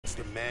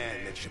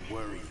man that should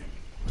worry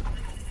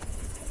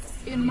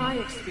you. In my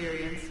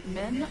experience,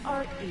 men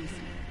are easy.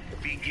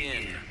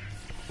 Begin.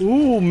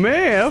 Ooh,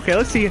 man. Okay,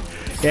 let's see.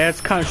 Yeah,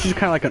 it's kind of, she's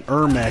kind of like an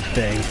Ermac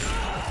thing.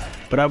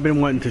 But I've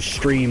been wanting to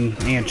stream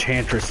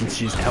Enchantress since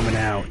she's coming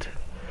out.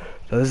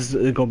 So this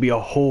is gonna be a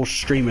whole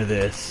stream of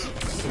this.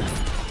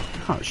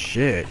 Oh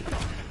shit.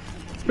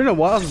 It's been a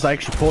while since I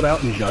actually pulled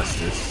out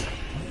Injustice.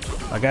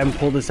 Like I haven't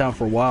pulled this out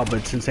for a while,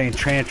 but since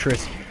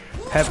Enchantress,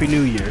 Happy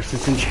New Year.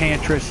 Since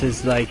Enchantress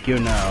is like, you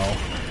know,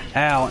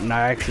 out and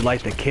I actually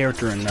like the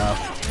character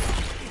enough,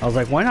 I was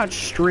like, why not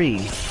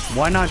stream?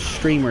 Why not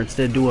stream her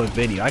instead of do a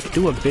video? I could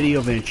do a video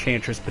of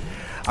Enchantress, but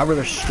I'd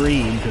rather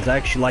stream because I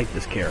actually like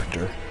this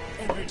character.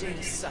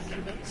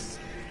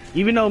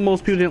 Even though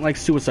most people didn't like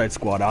Suicide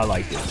Squad, I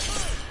liked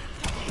it.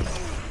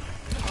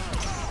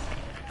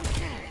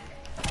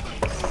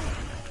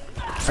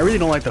 I really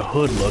don't like the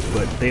hood look,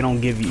 but they don't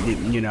give you,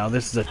 you know,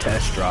 this is a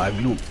test drive.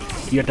 You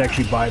have to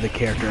actually buy the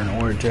character in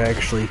order to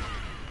actually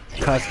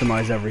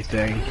customize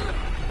everything.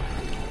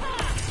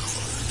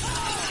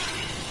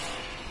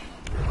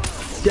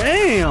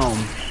 Damn!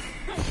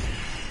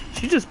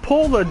 She just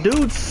pulled a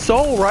dude's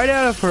soul right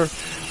out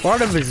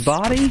of his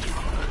body.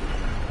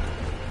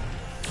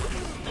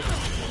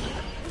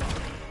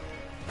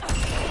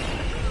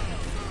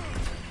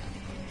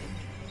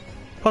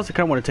 Plus, I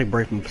kind of want to take a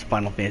break from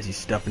Final Fantasy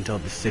stuff until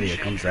Dissidia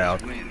comes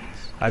out.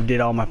 I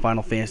did all my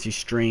Final Fantasy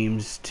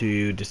streams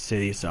to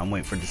Dissidia, so I'm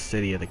waiting for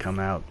Dissidia to come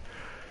out.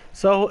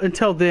 So,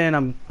 until then,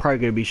 I'm probably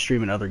going to be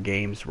streaming other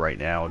games right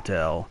now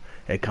until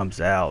it comes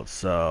out,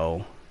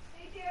 so...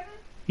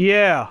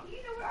 Yeah!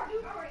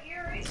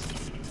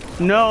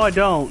 No, I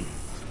don't.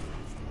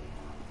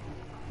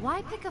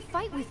 Why pick a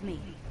fight with me?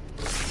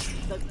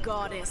 The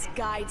goddess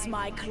guides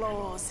my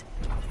claws.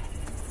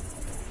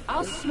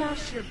 I'll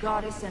smash your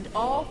goddess and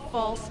all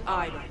false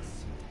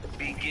idols.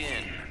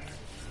 Begin.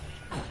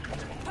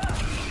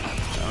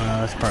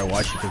 That's probably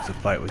why she picks a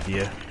fight with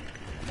you.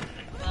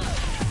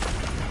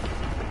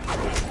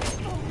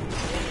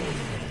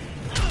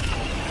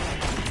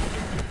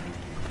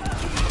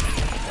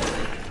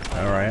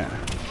 Alright.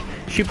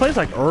 She plays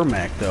like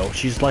Ermac though.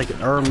 She's like an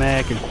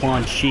Ermac and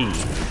Quan Chi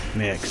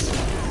mix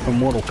from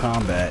Mortal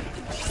Kombat.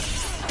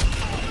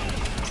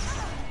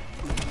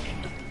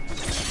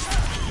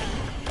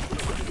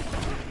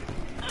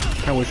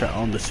 I wish I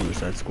owned the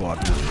Suicide Squad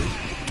movie.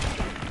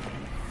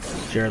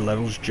 Jared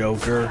Leto's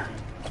Joker.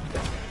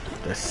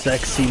 The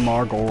sexy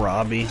Margot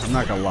Robbie. I'm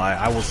not gonna lie,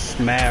 I will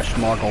smash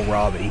Margot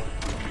Robbie.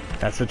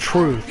 That's the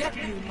truth. Get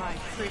you, my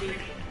pretty.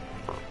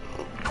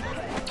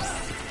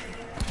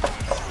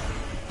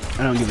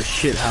 I don't give a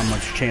shit how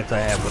much chance I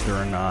have with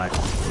her or not.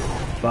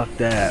 Fuck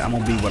that. I'm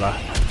gonna be what I...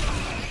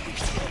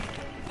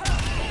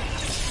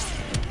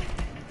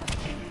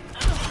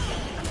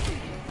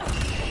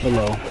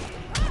 Hello.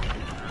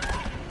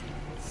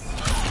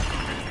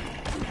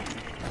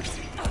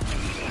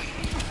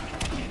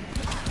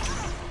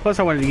 Plus,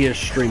 I wanted to get a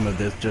stream of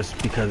this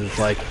just because it's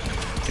like,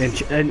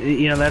 and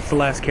you know, that's the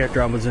last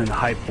character I was in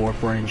hype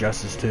for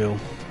Injustice 2.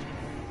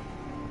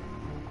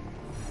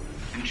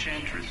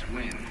 Enchantress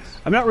wins.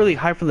 I'm not really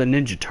hyped for the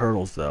Ninja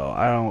Turtles though.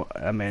 I'm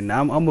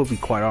gonna be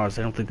quite honest.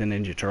 I don't think the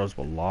Ninja Turtles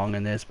belong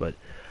in this, but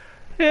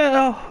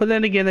yeah. But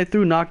then again, they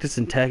threw Noctis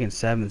and Tekken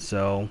 7,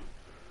 so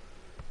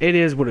it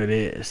is what it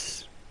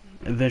is.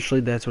 Eventually,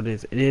 that's what it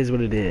is. It is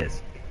what it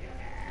is.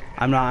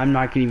 I'm not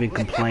gonna even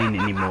complain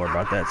anymore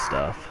about that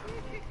stuff.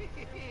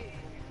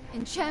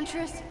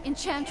 Enchantress,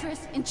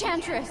 Enchantress,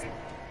 Enchantress!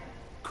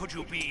 Could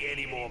you be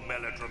any more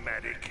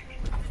melodramatic?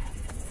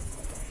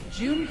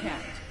 June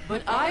can't,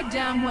 but I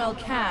damn well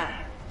can.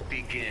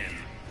 Begin.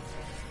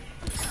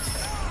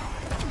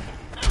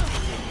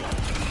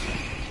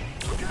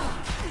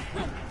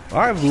 What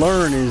I've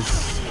learned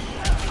is,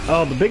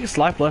 the biggest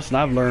life lesson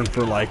I've learned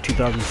for like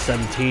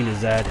 2017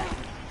 is that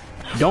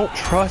don't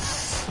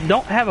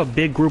have a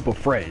big group of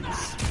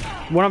friends.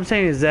 What I'm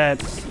saying is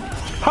that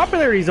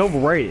popularity is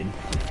overrated.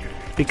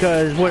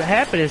 Because what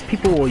happens is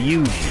people will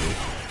use you,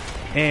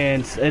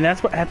 and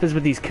that's what happens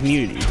with these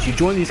communities. You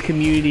join these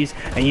communities,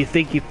 and you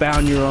think you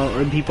found your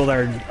own people that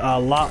are a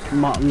lot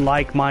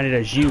like-minded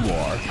as you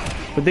are,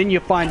 but then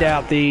you find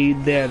out they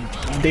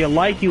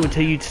like you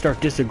until you start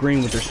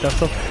disagreeing with their stuff.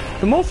 So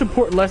the most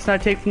important lesson I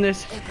take from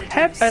this: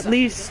 have at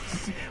least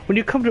when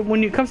it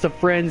comes to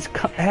friends,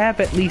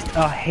 have at least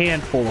a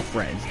handful of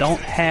friends.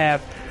 Don't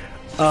have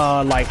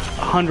like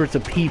hundreds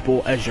of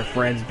people as your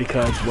friends,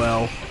 because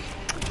well,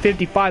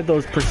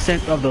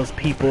 55% of those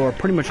people are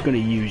pretty much going to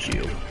use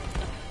you.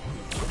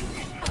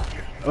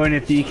 And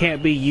if you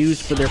can't be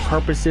used for their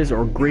purposes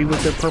or agree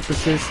with their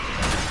purposes,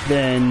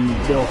 then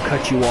they'll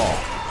cut you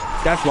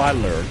off. That's what I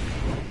learned.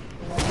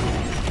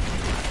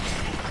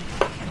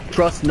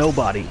 Trust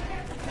nobody.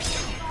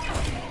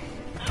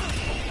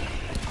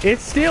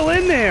 It's still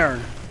in there.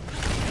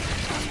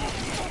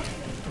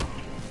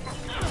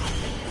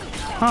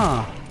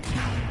 Huh.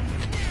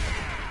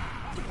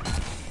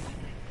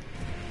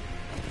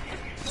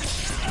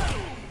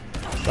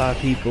 A lot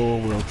of people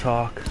will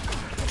talk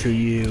to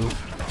you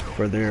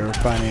for their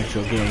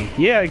financial gain.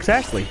 Yeah,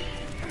 exactly.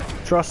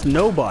 trust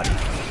nobody.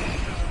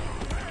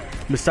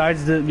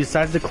 Besides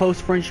the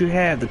close friends you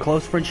have, the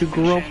close friends you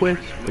grew up with,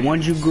 the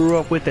ones you grew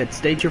up with that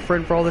stayed your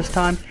friend for all this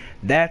time,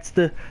 that's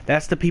the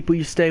people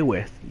you stay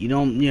with. You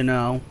don't, you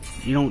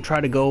don't try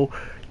to go.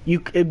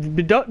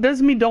 It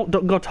doesn't mean don't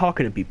go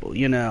talking to people.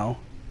 It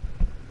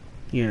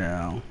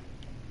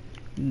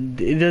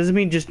doesn't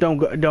mean just don't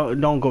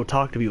go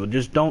talk to people.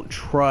 Just don't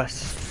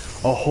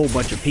trust a whole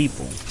bunch of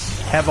people.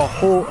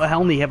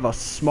 Only have a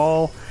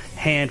small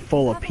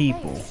handful of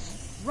people.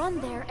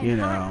 Run there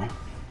and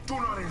Do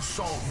not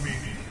insult me.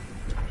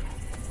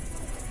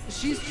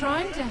 She's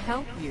trying to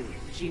help you,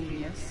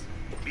 genius.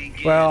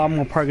 Well,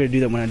 I'm probably gonna do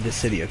that when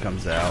Dissidia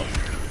comes out.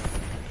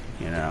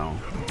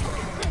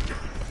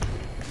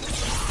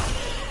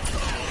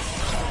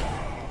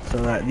 So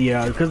that,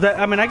 because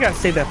I gotta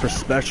save that for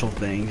special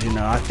things.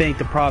 I think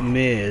the problem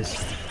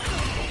is,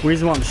 the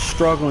reason why I'm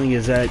struggling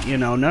is that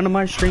none of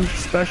my streams are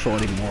special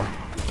anymore.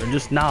 They're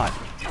just not.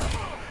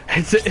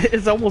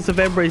 It's almost if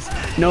everybody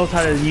knows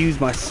how to use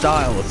my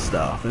style of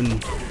stuff,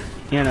 and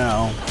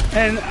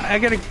and I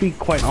gotta be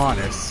quite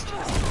honest.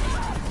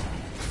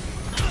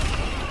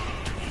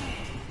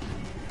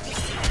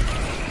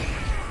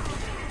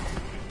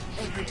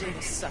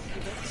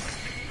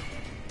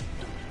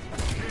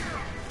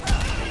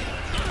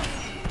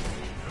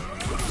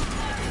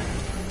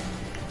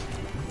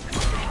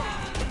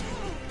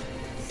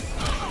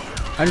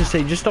 I just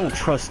say, just don't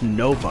trust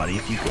nobody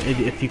if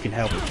you can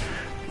help it.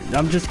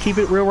 I'm just keep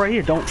it real right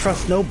here. Don't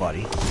trust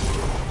nobody.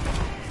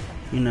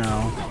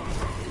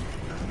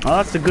 I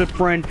lost a good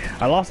friend.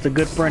 I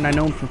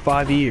known for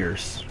 5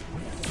 years.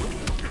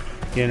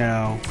 It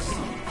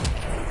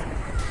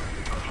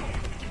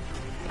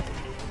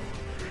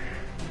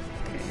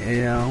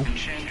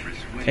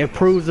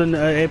proves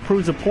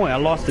a point. I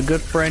lost a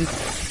good friend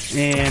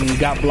and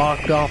got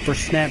blocked off her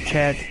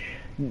Snapchat.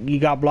 You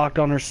got blocked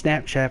on her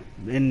Snapchat,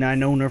 and I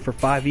known her for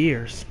 5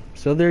 years.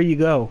 So there you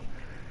go.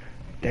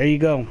 There you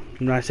go.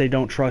 When I say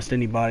don't trust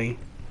anybody.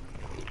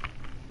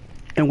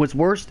 And what's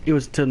worse, it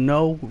was to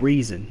no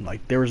reason.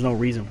 Like, there was no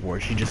reason for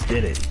it. She just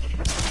did it.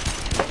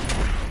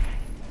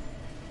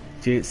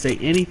 She didn't say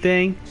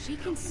anything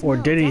or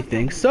did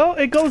anything. So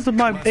it goes to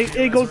my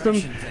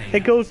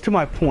it goes to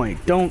my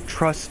point. Don't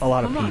trust a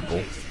lot of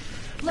people.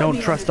 Don't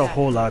trust a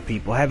whole lot of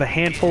people. Have a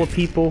handful of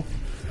people.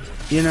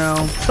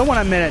 Someone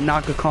I met at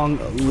Naka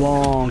Kong a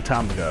long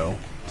time ago.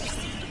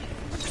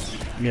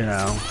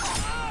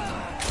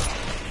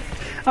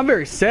 I'm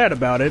very sad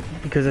about it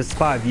because it's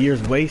 5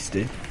 years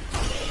wasted.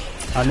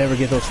 I'll never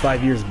get those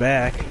 5 years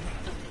back.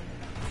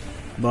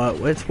 But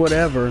it's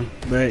whatever.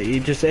 But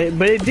it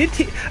did.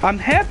 I'm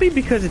happy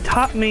because it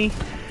taught me.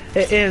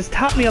 It has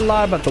taught me a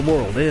lot about the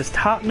world. It has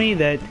taught me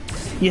that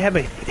you have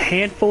a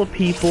handful of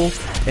people,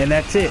 and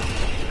that's it.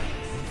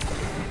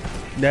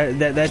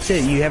 That's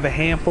it. You have a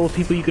handful of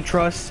people you could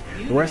trust.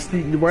 The rest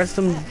of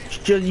them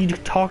just you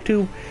talk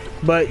to,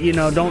 but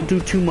don't do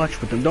too much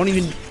with them. Don't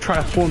even try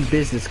to form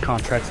business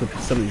contracts with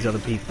some of these other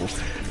people,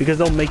 because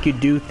they'll make you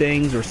do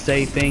things or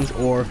say things,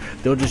 or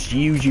they'll just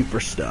use you for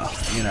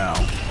stuff.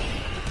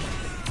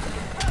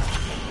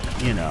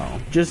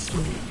 Just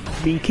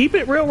keep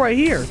it real right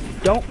here.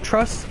 Don't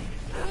trust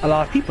a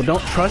lot of people.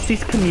 Don't trust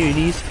these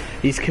communities.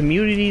 These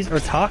communities are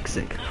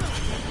toxic.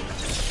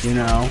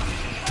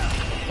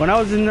 When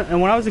I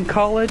was in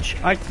college,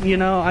 I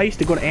used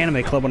to go to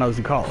anime club when I was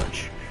in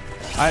college.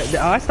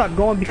 I stopped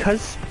going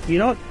because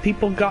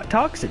people got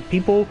toxic.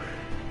 People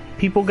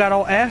got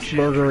all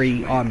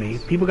Aspergery on me.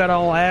 People got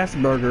all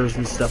Aspergers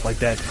and stuff like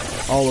that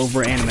all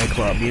over anime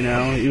club.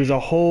 It was a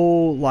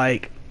whole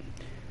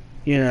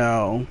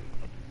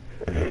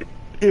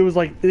it was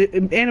like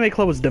anime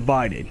club was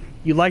divided.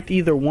 You liked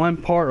either one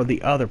part or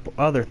the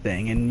other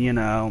thing, and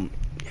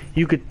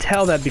you could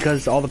tell that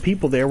because all the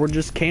people there were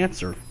just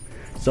cancer.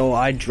 So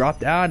I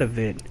dropped out of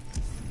it.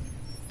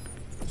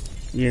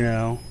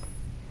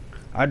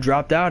 I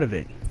dropped out of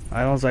it.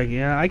 I was like,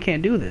 yeah, I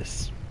can't do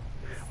this.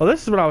 Well,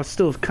 this is what I was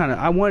still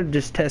I wanted to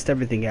just test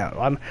everything out.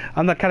 I'm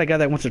the kind of guy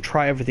that wants to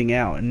try everything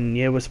out, and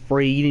it was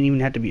free. You didn't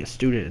even have to be a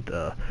student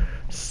at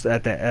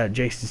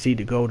JCC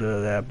to go to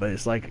that. But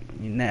it's like,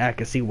 I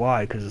can see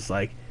why, because it's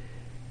like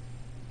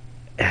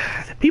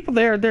the people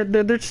there,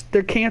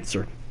 they're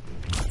cancer.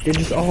 They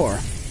just are.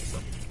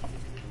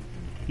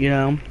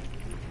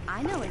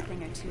 I know a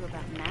thing or two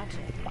about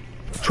magic.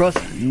 Trust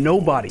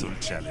nobody.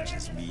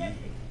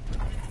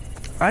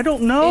 I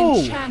don't know.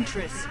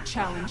 Enchantress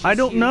challenges I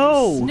don't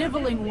know.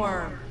 Sniveling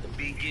worm.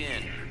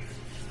 Begin.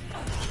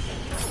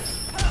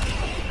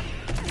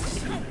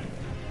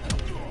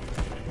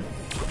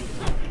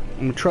 I'm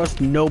gonna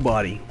trust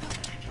nobody.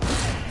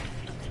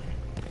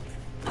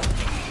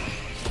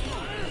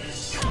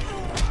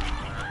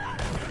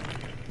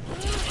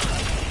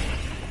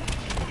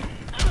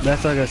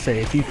 That's what I gotta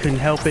say. If you can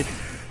help it,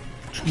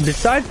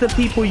 besides the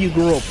people you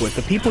grew up with,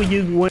 the people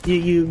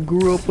you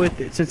grew up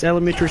with since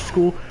elementary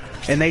school,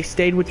 and they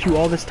stayed with you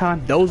all this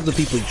time, those are the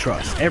people you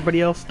trust.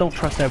 Everybody else, don't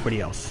trust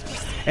everybody else.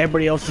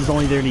 Everybody else is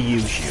only there to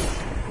use you.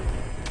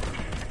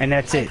 And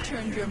that's it. I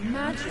turned your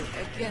magic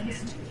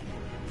against you.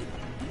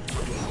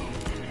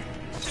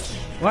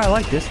 Well, I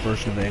like this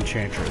version of the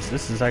Enchantress.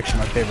 This is actually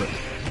my favorite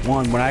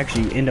one. When I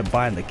actually end up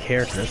buying the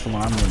character, that's the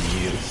one I'm going to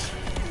use.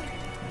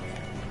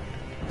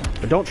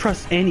 But don't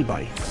trust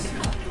anybody.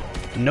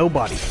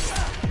 Nobody.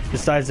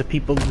 Besides the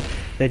people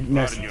that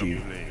mess with you.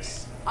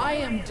 I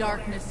am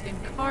darkness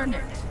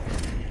incarnate.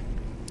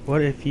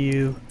 What if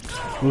you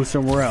move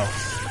somewhere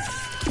else?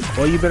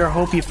 Well, you better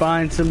hope you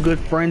find some good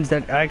friends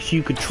that actually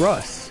you could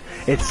trust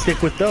and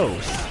stick with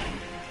those.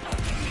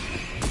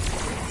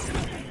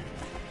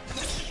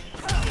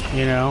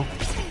 You know?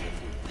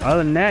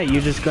 Other than that,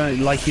 you're just gonna,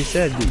 like you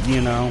said,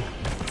 you know.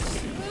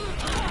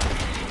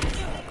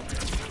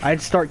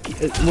 I'd start,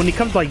 when it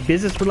comes to like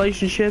business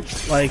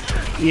relationships, like,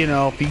 you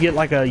know, if you get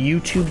like a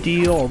YouTube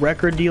deal or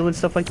record deal and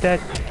stuff like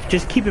that,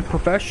 just keep it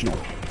professional.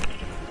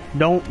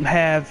 Don't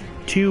have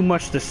too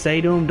much to say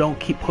to them. Don't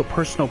put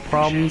personal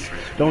problems.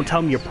 Don't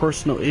tell them your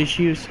personal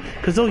issues,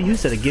 because they'll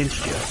use it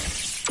against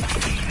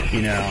you.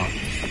 You know.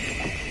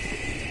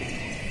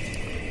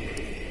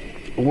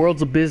 The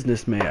world's a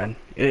business, man.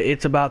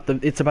 It's about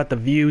the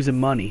views and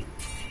money.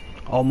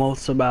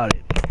 Almost about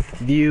it.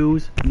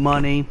 Views,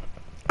 money,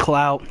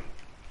 clout.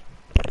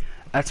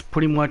 That's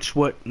pretty much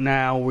what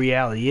now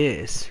reality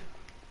is.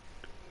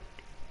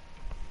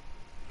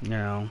 You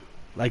know,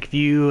 like if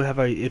you have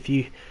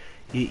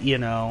you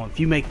know, if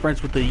you make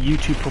friends with a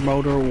YouTube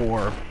promoter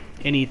or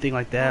anything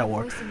like that,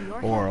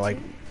 or like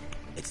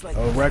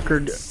a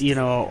record, you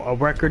know, a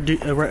record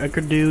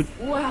dude.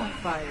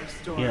 Wildfire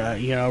storm. Yeah,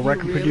 you know, a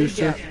record really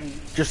producer.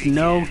 Just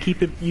know,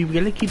 you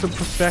gotta keep it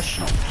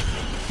professional.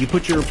 You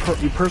put your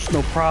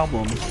personal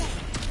problems.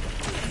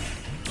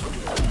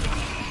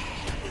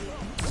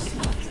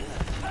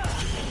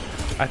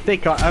 I'm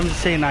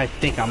just saying I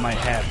think I might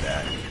have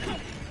that.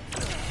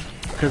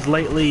 Because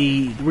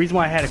lately, the reason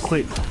why I had to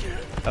quit,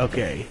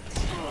 the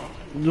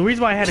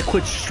reason why I had to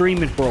quit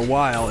streaming for a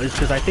while is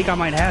because I think I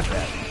might have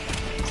that.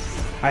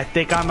 I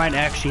think I might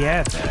actually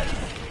have that.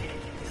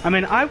 I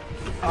mean,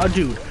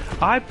 dude,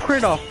 I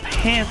print off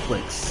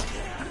pamphlets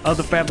of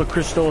the Fabula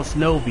Crystallis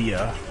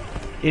Novia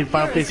in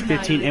Final Fantasy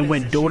 15 and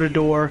went door to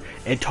door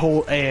and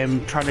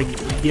tried to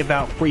give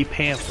out free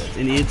pamphlets,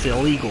 and it's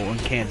illegal in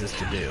Kansas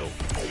to do.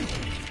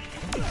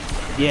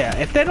 Yeah,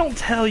 if they don't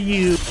tell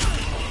you,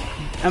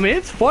 I mean,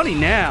 it's funny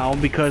now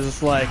because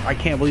it's like, I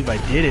can't believe I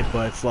did it,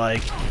 but it's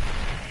like,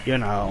 you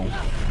know,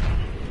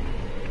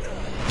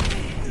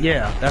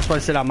 yeah, that's why I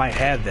said I might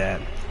have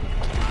that.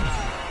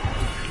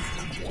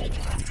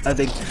 I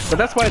think, but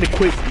that's why I had to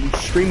quit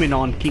streaming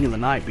on King of the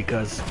Night,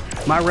 because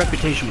my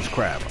reputation was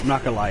crap. I'm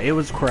not gonna lie, it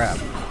was crap.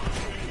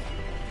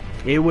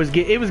 It was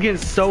getting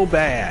so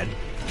bad.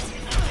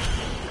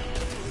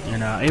 You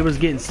know, it was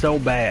getting so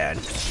bad.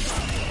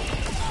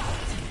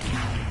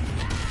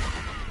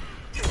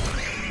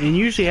 And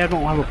usually I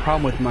don't have a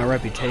problem with my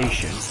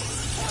reputation.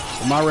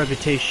 My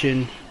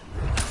reputation,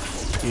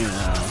 you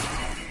know.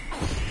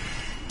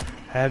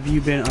 Have you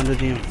been under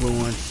the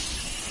influence?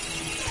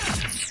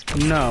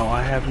 No,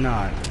 I have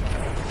not.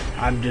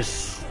 I'm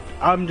just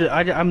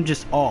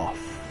off.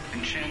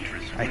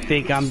 I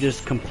think I'm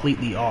just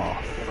completely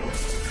off.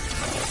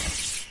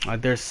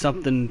 Like there's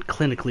something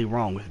clinically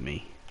wrong with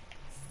me.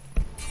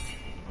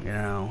 You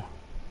know.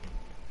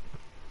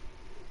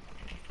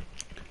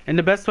 And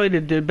the best thing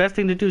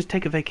to do is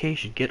take a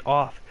vacation. Get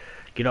off.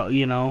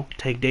 You know,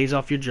 take days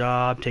off your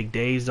job, take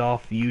days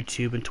off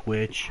YouTube and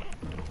Twitch.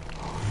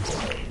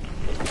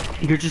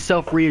 Get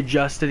yourself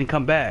readjusted and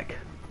come back.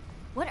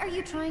 What are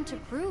you trying to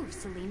prove,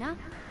 Selena?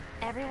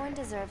 Everyone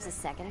deserves a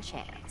second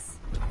chance.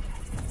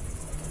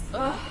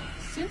 Ugh,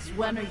 since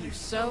when are you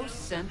so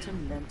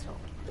sentimental?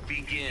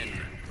 Begin.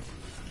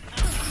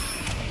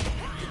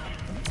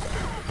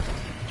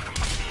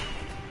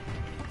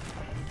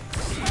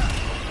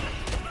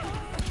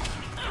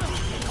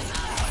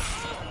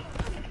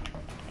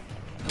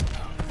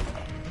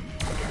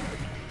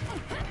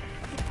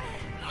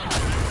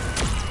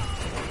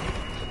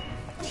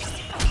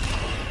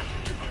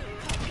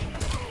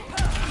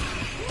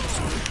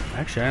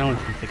 Actually, I don't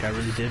even think I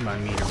really did my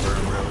meter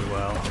burn really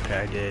well. Okay,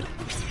 I did.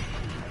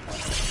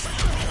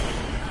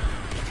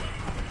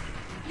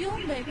 You'll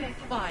make a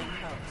fine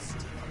host.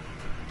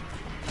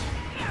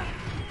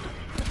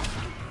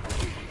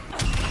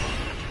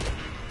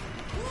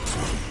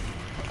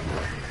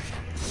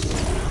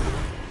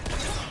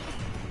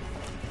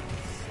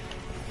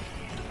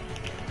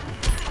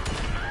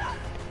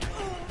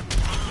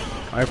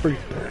 I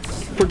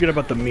forget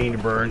about the meter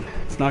burn.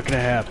 It's not gonna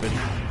happen.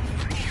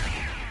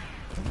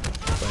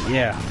 But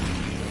yeah,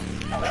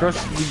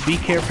 be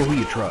careful who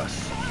you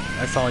trust.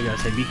 That's all I gotta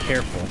say. Be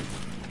careful,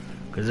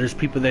 because there's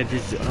people that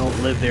just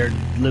don't live their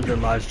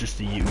lives just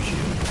to use you.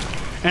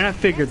 And I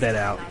figured that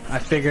out. I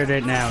figured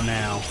it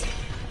now.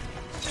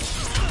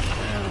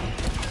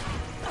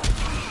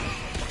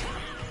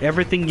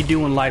 Everything you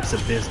do in life's a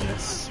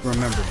business.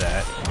 Remember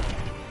that.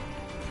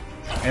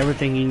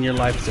 Everything you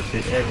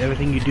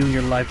do in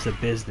your life's a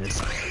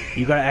business.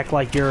 You gotta act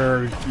like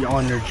you're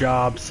on your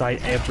job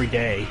site every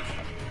day.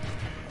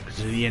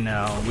 Cause you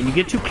know, when you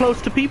get too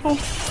close to people,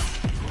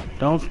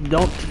 don't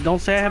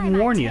say I haven't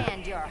warned you.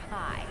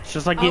 It's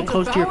just like getting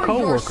close to your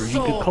coworkers.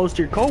 You get close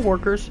to your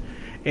coworkers,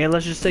 and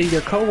let's just say your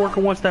coworker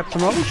wants that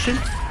promotion,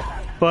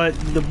 but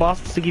the boss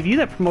wants to give you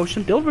that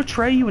promotion. They'll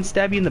betray you and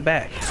stab you in the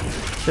back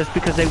just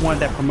because they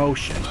wanted that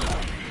promotion.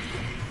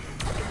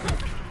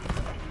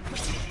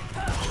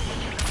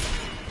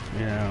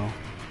 You know,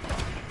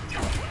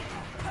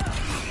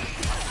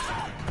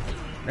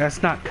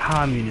 that's not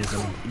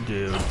communism,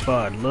 dude.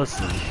 Bud,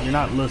 listen. You're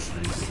not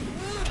listening.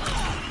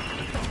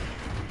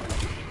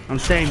 I'm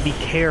saying be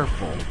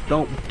careful.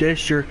 Don't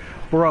dish your...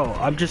 Bro,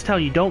 I'm just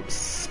telling you, don't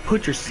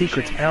put your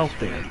secrets out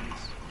there.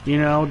 You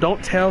know,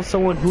 don't tell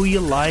someone who you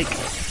like.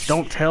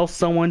 Don't tell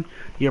someone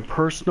your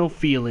personal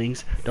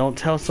feelings. Don't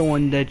tell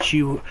someone that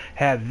you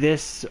have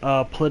this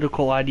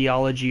political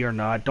ideology or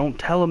not. Don't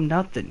tell them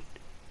nothing.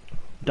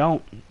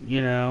 Don't,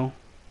 you know.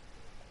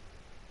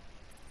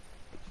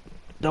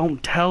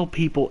 Don't tell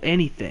people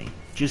anything.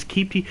 Just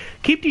keep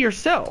to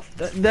yourself.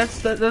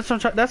 That's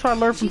what I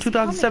learned from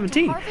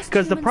 2017.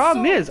 Because the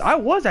problem is, I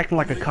was acting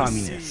like a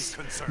communist.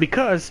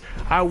 Because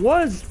I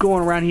was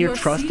going around here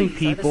trusting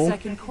people.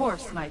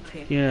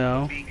 You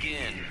know.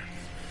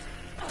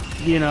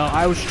 You know,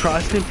 I was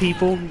trusting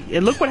people.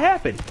 And look what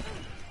happened.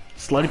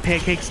 Slutty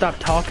Pancake stopped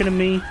talking to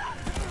me.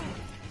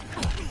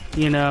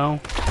 You know.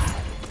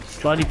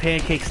 Slutty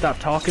Pancake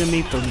stopped talking to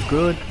me for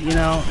good. You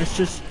know, it's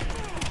just...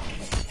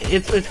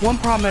 It's one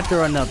problem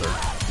after another.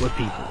 With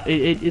people,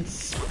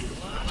 it's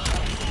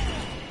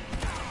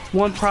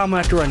one problem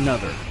after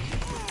another,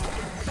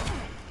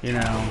 you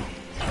know,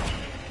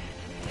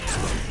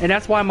 and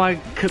that's why my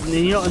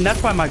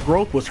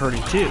growth was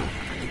hurting too,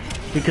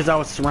 because I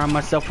was surrounding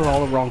myself with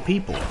all the wrong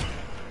people.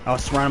 I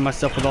was surrounding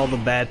myself with all the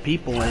bad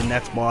people, and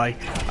that's why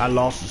I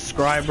lost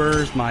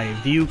subscribers, my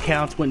view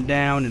counts went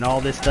down, and all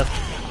this stuff.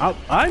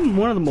 I'm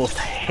one of the most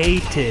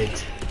hated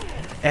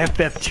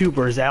FF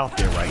tubers out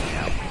there right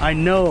now. I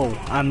know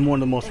I'm one of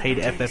the most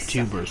hated FF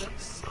tubers.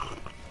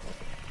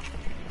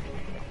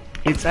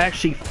 It's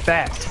actually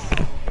fact.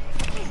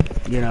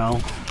 You know,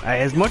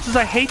 as much as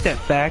I hate that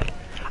fact,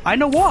 I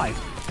know why.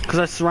 Because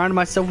I surrounded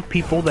myself with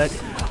people that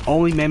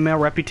only made my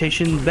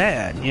reputation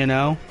bad, you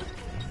know.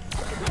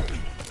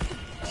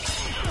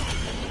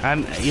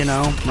 You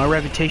know, my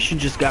reputation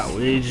just got,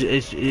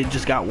 it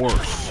just got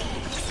worse.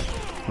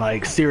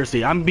 Like,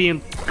 seriously, I'm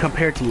being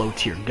compared to low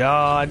tier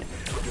god.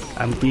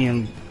 I'm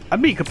being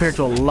compared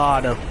to a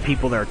lot of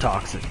people that are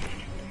toxic.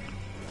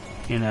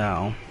 You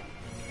know.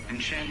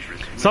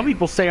 Enchantress. Some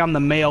people say I'm the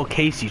male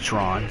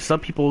Caseytron. Some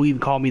people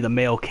even call me the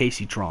male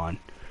Caseytron.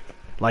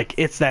 Like,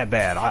 it's that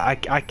bad.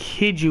 I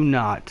kid you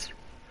not.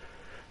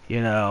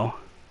 You know.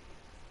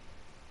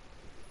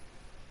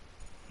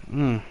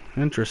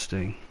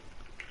 Interesting.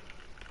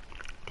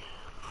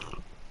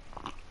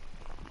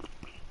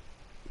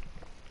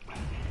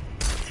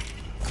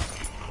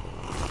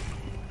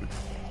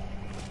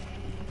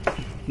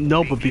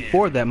 No, but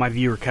before that, my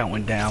viewer count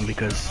went down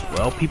because,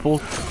 well,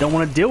 people don't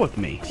want to deal with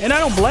me. And I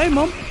don't blame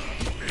them.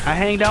 I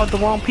hanged out with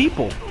the wrong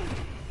people.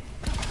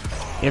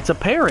 It's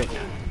apparent.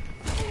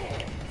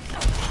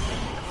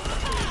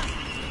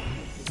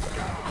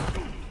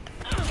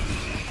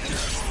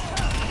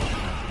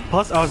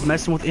 Plus, I was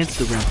messing with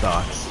Instagram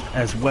thoughts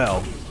as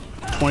well.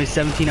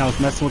 2017, I was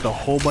messing with a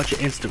whole bunch of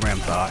Instagram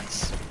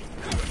thoughts.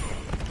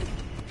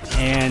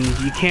 And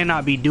you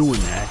cannot be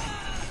doing that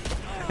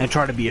and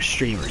try to be a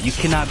streamer. You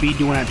cannot be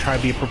doing that and try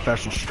to be a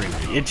professional streamer.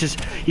 It just,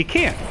 you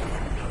can't.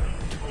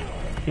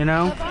 You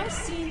know? Have I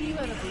seen you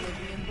at a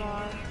Bolivian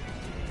bar?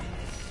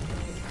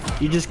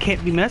 You just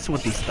can't be messing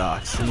with these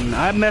thoughts. And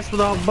I messed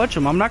with a whole bunch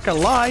of them. I'm not gonna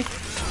lie.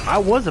 I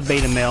was a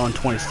beta male in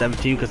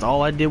 2017 because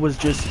all I did was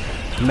just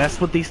mess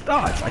with these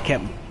thoughts. I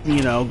kept,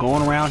 you know,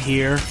 going around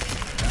here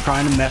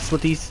trying to mess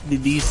with these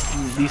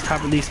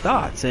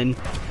thoughts. And,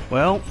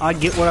 well, I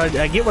get what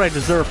I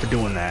deserve for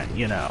doing that,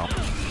 you know.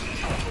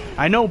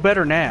 I know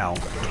better now.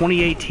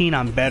 2018,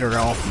 I'm better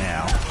off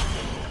now.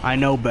 I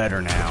know better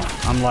now.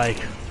 I'm like,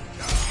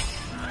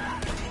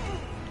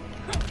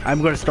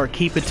 I'm gonna start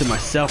keeping to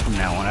myself from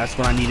now on. That's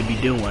what I need to be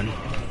doing.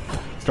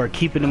 Start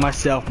keeping to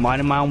myself,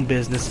 minding my own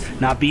business,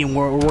 not being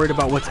worried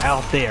about what's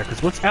out there.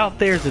 Because what's out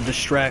there is a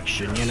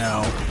distraction, you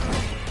know.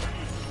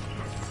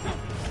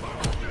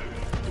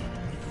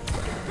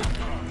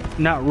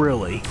 Not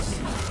really.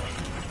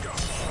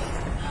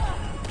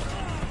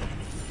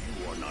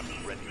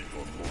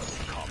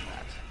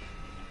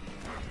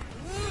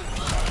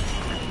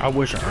 I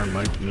wish I earned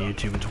money from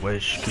YouTube and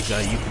Twitch,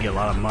 because you can get a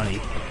lot of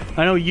money.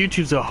 I know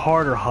YouTube's a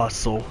harder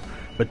hustle,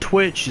 but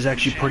Twitch is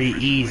actually pretty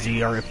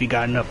easy, or if you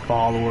got enough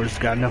followers,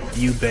 got enough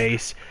view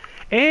base,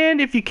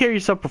 and if you carry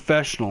yourself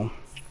professional.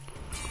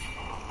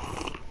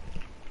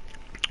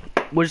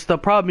 Which the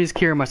problem is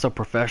carrying myself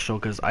professional,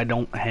 because I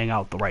don't hang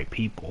out with the right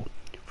people.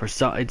 For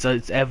some, it's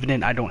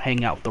evident I don't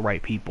hang out with the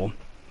right people.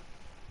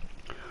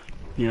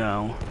 You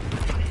know.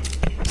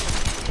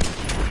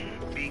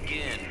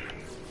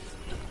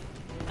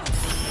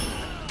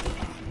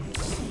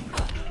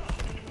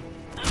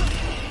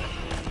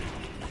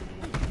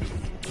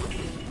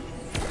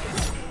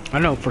 I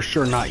know for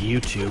sure not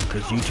YouTube,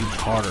 because YouTube's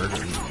harder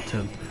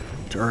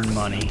to earn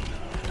money.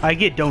 I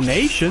get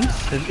donations,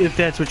 if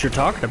that's what you're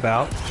talking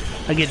about.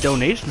 I get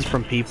donations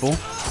from people.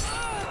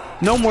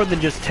 No more than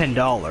just $10,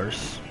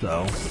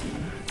 though.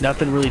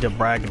 Nothing really to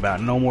brag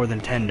about. No more than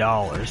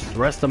 $10. The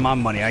rest of my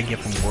money I get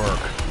from work.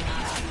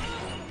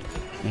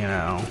 You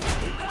know.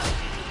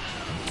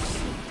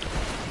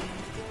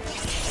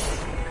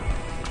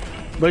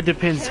 But it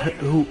depends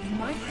who.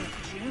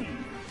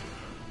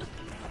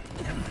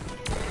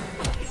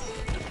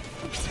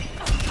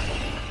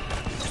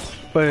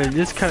 But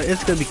it's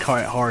gonna be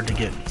quite hard to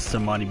get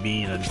some money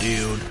being a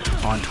dude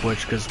on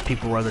Twitch because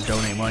people rather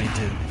donate money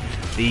to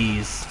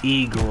these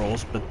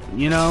e-girls. But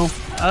you know,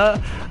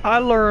 I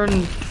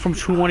learned from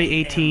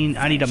 2018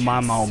 I need to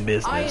mind my own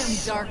business. I am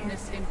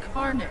darkness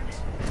incarnate.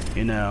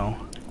 You know,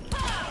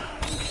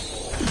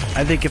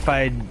 I think if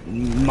I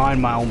mind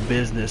my own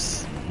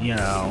business, you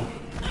know,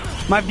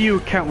 my view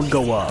count would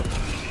go up.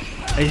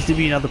 I used to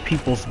be in other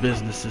people's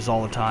businesses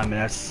all the time,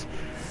 and that's,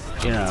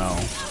 you know.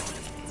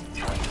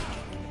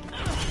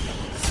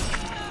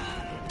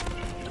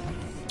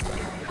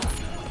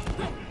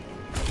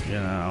 You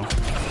know,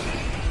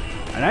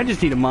 and I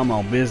just need to mind my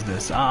own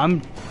business.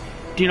 I'm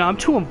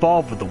too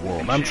involved with the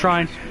world. I'm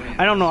trying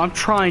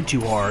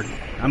too hard.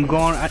 I'm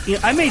going.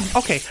 I made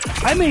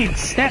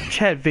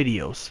Snapchat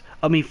videos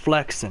of me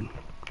flexing,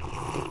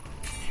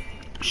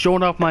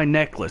 showing off my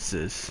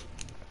necklaces.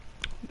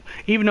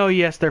 Even though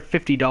yes, they're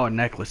 $50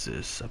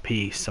 necklaces a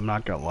piece. I'm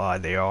not gonna lie,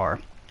 they are.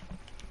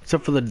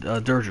 Except for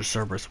the Dirge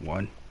Cerberus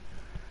one.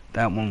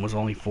 That one was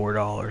only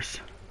 $4.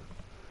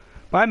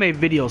 But I made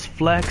videos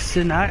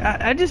flexing.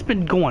 I just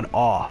been going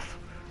off.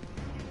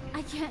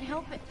 I can't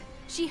help it.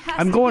 She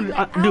has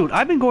dude,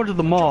 I've been going to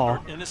the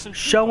mall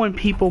showing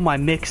people my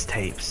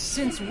mixtapes.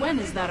 Since when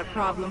is that a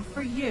problem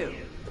for you?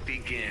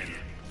 Begin.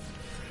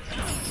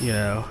 You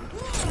know.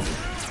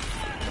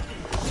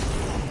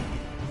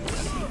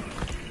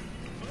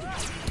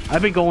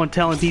 I've been going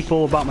telling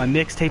people about my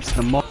mixtapes in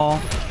the mall.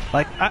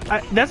 Like,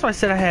 that's why I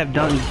said I have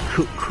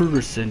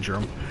Dunning-Kruger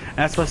syndrome.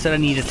 That's why I said I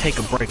need to take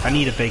a break. I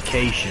need a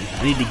vacation.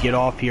 I need to get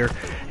off here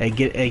and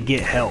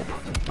get help.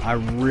 I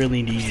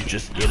really need to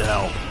just get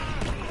help.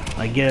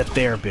 Like, get a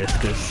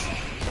therapist, because,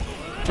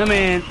 I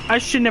mean, I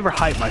should never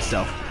hype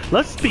myself.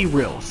 Let's be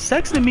real.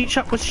 Sex in the Meat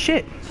Shop was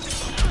shit.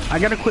 I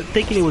gotta quit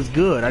thinking it was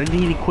good. I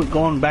need to quit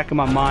going back in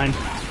my mind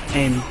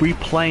and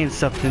replaying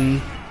something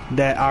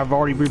that I've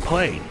already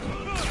replayed.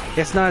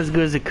 It's not as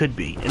good as it could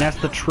be, and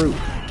that's the truth.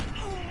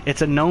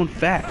 It's a known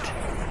fact.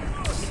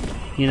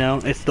 You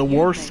know, it's the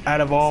worst out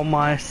of all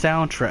my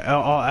soundtrack,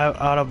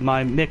 out of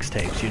my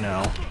mixtapes. You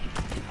know,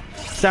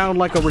 sound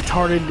like a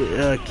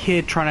retarded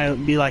kid trying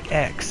to be like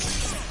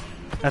X.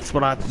 That's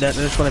what I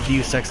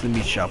view Sex in the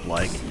Meat Shop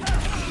like.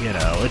 You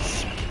know,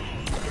 it's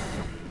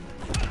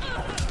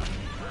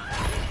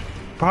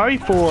probably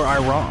for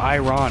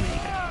ironic.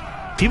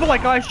 People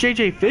like Ice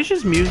JJ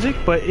Fish's music,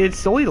 but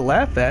it's only to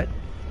laugh at.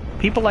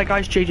 People like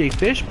Ice JJ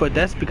Fish, but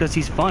that's because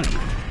he's funny.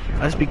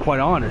 Let's be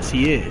quite honest,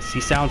 he is. He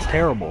sounds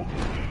terrible.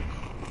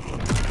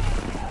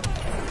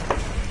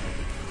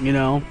 You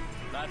know?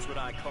 That's what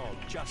I call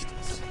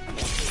justice.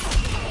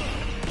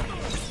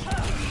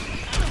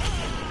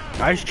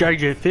 Ice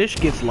JJ Fish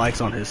gets likes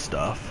on his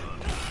stuff.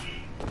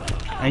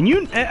 And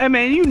you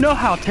know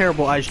how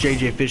terrible Ice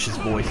JJ Fish's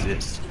voice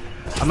is.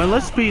 I mean,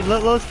 let's be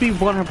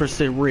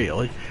 100%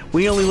 real.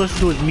 We only listen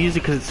to his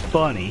music because it's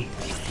funny.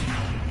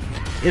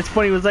 It's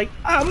funny, it was like,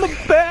 I'm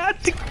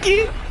about to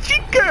get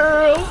you,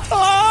 girl.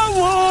 I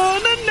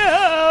wanna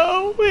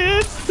know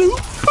it's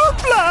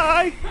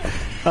Superfly.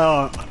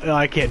 Oh,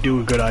 I can't do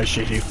a good Ice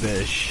JJ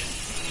Fish.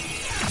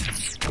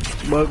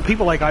 But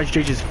people like Ice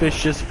JJ's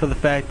Fish just for the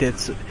fact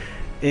that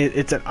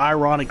it's an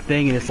ironic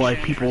thing, and it's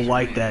like people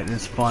like that, and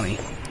it's funny.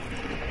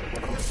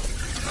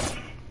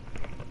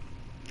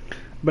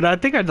 But I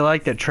think I'd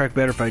like that track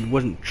better if I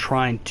wasn't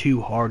trying too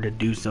hard to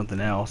do something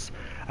else.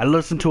 I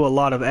listened to a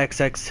lot of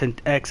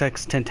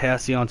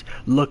XXXTentacion's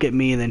Look at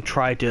Me and then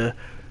tried to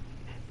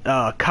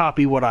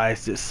copy what I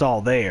saw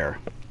there.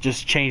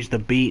 Just change the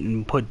beat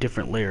and put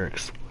different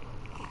lyrics.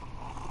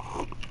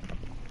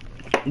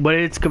 But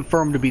it's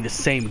confirmed to be the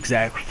same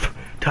exact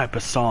type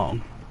of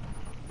song.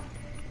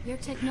 Your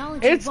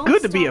technology It's won't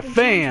good to be a stop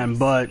fan,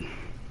 but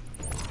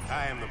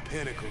I am the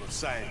pinnacle of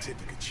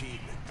scientific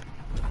achievement.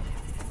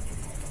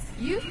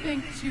 You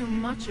think too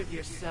much of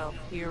yourself,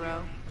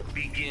 hero.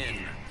 Begin.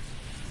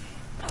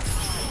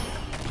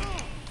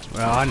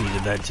 well, I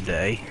needed that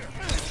today.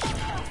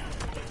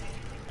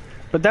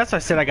 But that's why I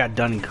said I got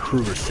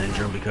Dunning-Kruger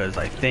syndrome, because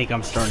I think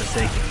I'm starting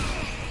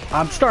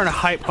to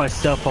hype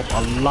myself up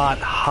a lot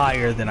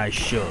higher than I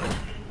should.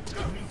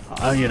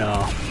 You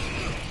know.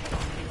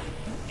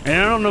 And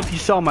I don't know if you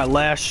saw my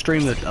last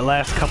stream, the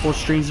last couple of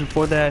streams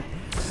before that.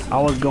 I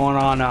was going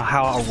on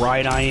how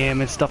right I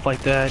am and stuff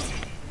like that.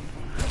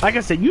 Like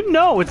I said, you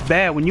know it's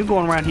bad when you're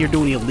going around here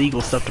doing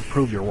illegal stuff to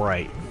prove you're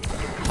right.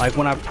 Like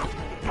when I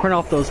print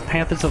off those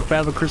Panthers of the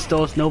Fathom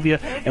Christolis Novia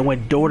and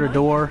went door to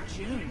door.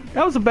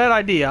 That was a bad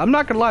idea. I'm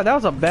not gonna lie, that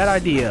was a bad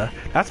idea.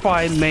 That's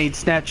why I made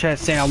Snapchat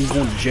saying I'm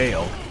going to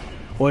jail.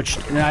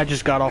 And I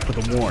just got off with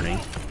a warning.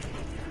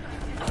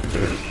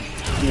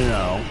 You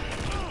know,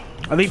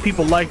 I think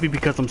people like me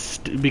because I'm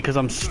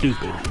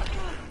stupid.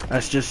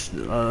 That's just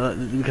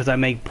because I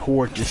make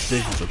poor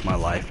decisions with my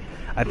life.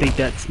 I think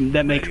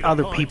that makes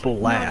other people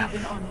laugh.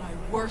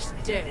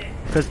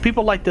 Because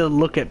people like to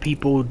look at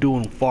people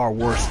doing far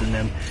worse than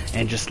them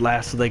and just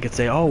laugh so they could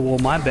say, "Oh, well,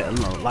 my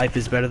life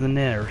is better than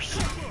theirs."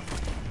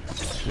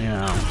 You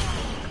know,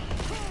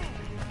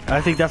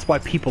 I think that's why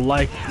people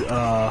like.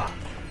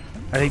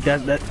 I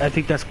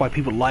think that's why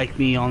people like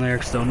me on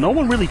there. So no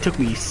one really took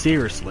me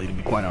seriously, to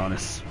be quite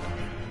honest.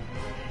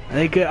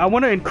 I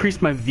want to increase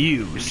my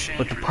views,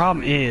 but the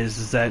problem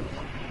is that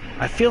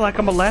I feel like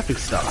I'm a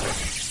laughingstock.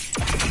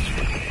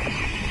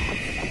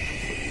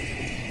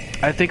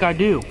 I think I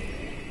do.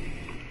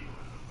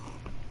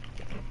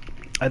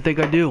 I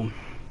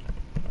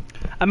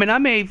mean, I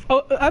made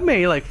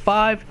like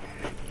 5.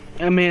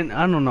 I mean,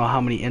 I don't know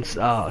how many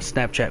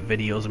Snapchat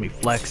videos of me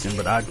flexing,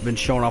 but I've been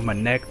showing off my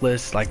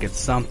necklace like it's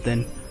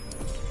something.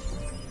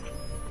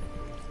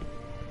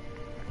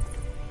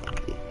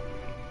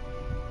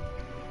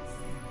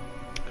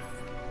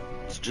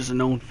 It's just a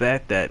known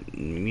fact that,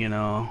 you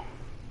know,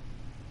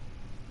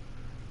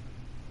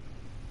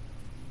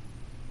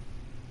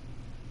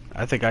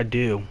 I think I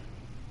do.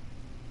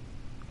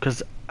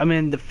 Because, I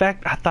mean, the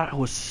fact I thought it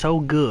was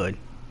so good.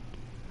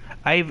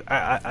 I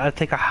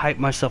think I hyped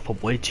myself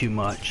up way too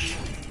much.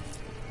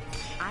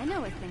 I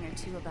know a thing or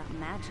two about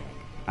magic.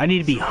 I need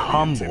to be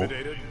humble.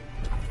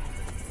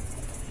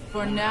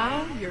 For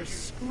now, you're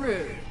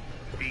screwed.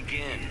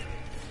 Begin.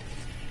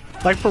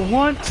 Like, for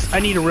once, I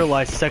need to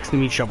realize Sex to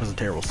Meet Shop was a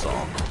terrible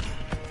song.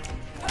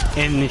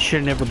 And it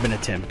should have never been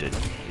attempted.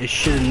 It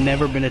should have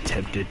never been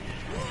attempted.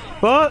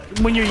 But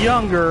when you're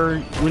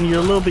younger, when you're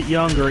a little bit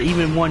younger,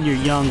 even when you're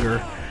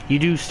younger, you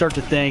do start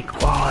to think,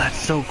 "Oh, that's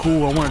so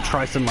cool! I want to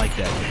try something like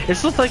that."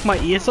 It's just like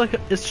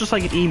it's just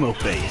like an emo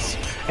phase.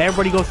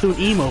 Everybody goes through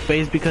an emo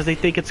phase because they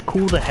think it's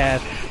cool to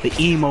have the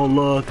emo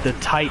look, the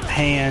tight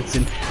pants,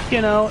 and you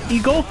know,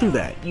 you go through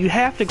that. You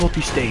have to go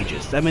through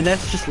stages. I mean,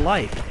 that's just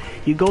life.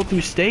 You go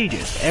through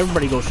stages.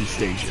 Everybody goes through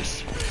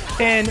stages.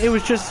 And it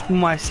was just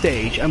my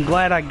stage. I'm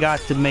glad I got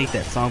to make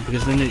that song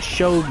because then it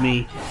showed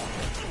me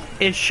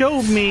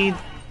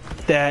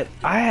that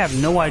I have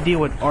no idea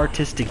what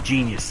artistic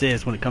genius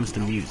is when it comes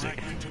to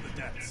music.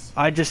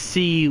 I just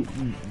see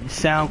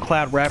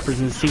SoundCloud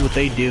rappers and see what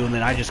they do, and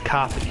then I just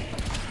copy.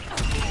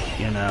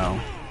 You know.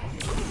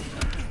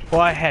 Well,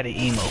 I had an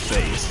emo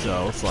phase,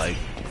 so it's like.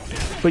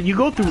 But you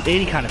go through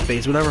any kind of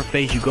phase, whatever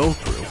phase you go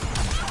through.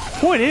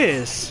 Point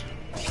is,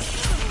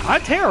 I'm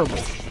terrible.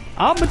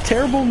 I'm a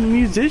terrible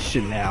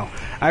musician now.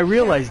 I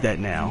realize that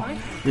now.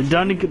 The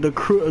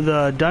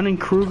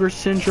Dunning-Kruger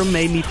syndrome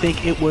made me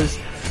think it was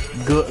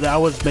good, that I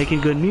was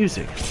making good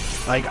music.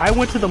 Like, I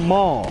went to the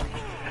mall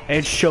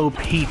and showed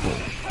people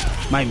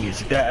my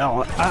music.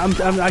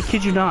 I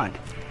kid you not.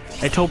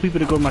 I told people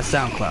to go to my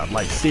SoundCloud.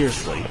 Like,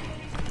 seriously.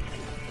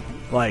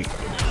 Like,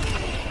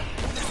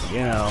 you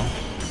know,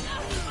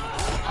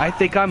 I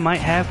think I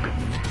might have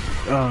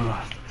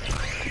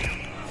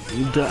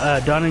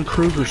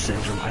Dunning-Kruger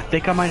syndrome. I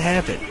think I might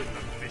have it.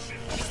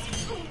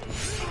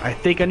 I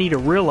think I need to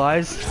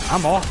realize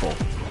I'm awful.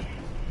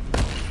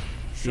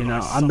 You know,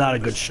 I'm not a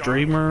good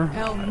streamer.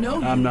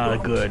 I'm not a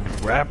good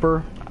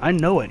rapper. I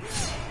know it.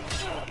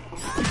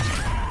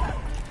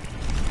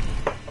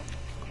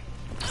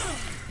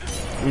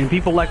 And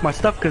people like my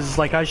stuff because it's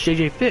like I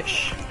JJ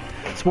Fish.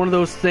 It's one of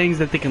those things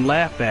that they can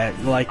laugh at.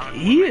 Like,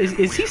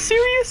 is he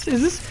serious?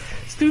 Is this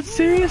dude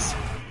serious?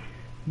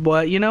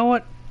 But you know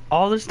what?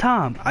 All this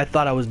time, I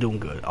thought I was doing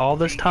good. All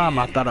this time,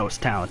 I thought I was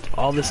talented.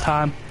 All this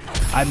time,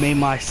 I made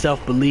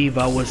myself believe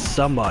I was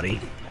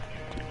somebody.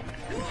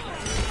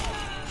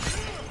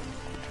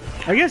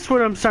 I guess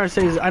what I'm trying to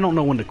say is I don't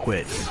know when to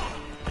quit.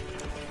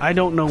 I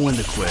don't know when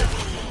to quit.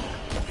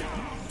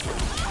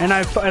 And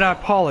I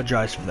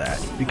apologize for that.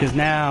 Because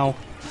now,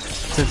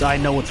 since I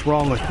know what's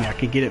wrong with me, I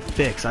can get it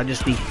fixed. I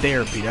just need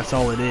therapy. That's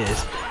all it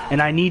is.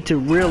 And I need to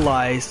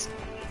realize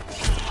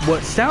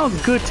what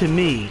sounds good to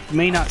me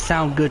may not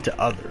sound good to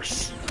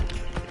others.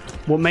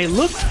 What may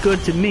look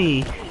good to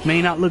me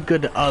may not look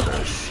good to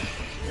others.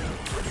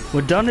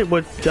 What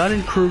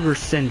Dunning-Kruger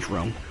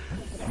syndrome,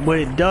 what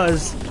it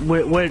does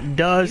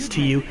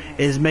to you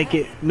is make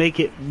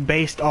it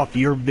based off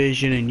your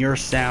vision and your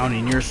sound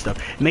and your stuff.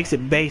 It makes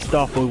it based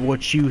off of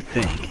what you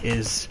think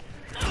is,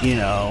 you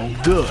know,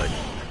 good.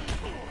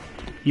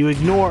 You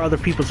ignore other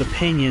people's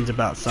opinions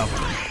about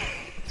something.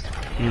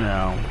 You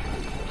know.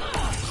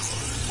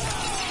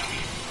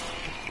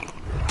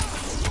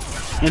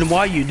 And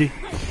why you do?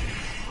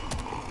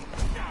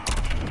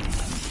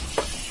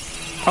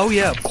 Oh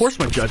yeah, of course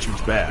my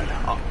judgment's bad.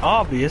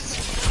 Obvious.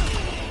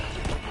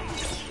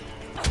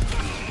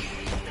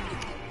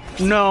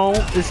 No,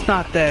 it's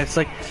not that. It's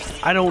like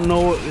I don't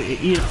know.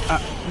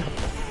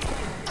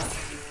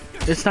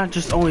 It's not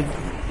just only.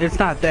 It's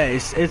not that.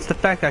 It's the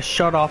fact I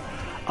shut off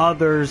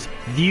others'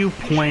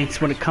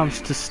 viewpoints when it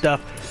comes to stuff.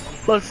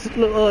 Let's put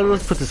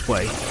it this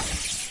way: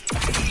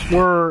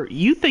 where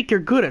you think you're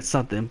good at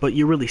something, but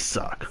you really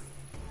suck.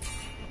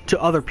 To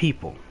other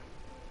people.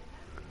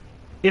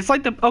 It's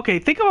like the okay.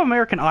 Think of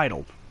American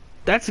Idol.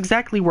 That's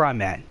exactly where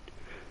I'm at.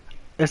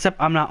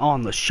 Except I'm not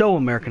on the show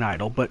American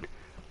Idol, but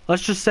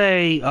let's just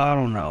say I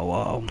don't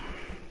know.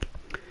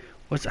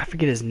 I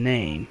forget his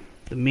name.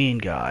 The mean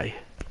guy.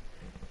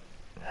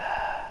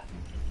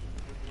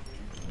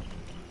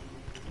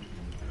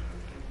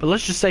 But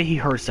let's just say he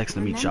heard Sex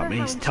in the Meat Shop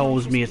and he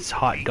tells me it's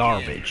hot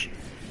garbage.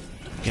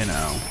 You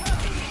know.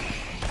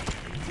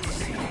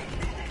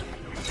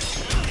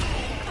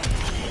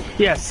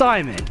 Yeah,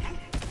 Simon.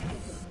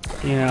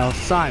 You know,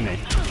 Simon.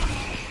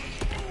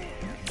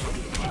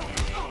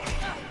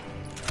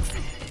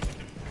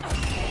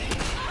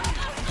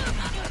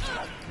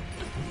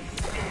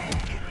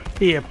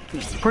 Yeah,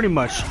 pretty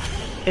much.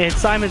 And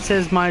Simon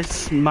says my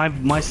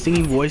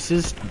singing voice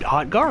is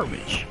hot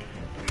garbage.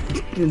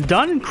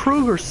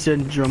 Dunning-Kruger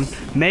syndrome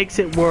makes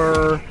it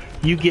where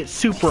you get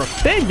super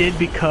offended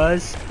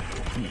because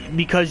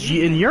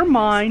you, in your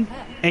mind,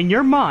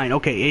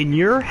 okay, in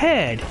your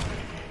head,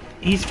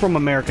 he's from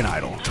American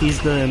Idol. He's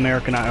the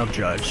American Idol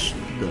judge,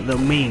 the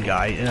mean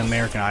guy in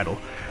American Idol.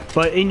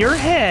 But in your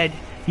head,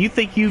 you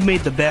think you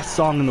made the best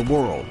song in the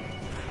world.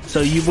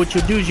 So what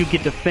you'll do is you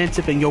get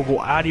defensive and you'll go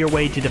out of your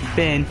way to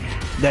defend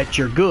that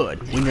you're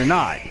good when you're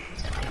not.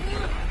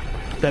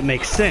 That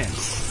makes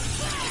sense.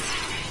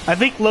 I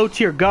think Low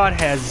Tier God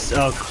has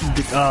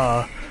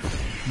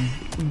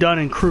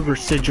Dunning-Kruger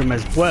syndrome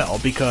as well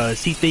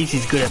because he thinks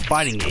he's good at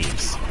fighting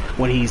games.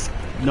 When he's,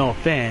 no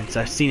offense,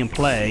 I've seen him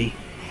play.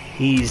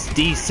 He's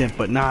decent,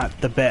 but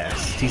not the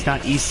best. He's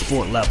not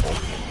esport level.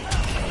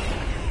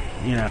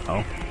 You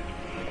know.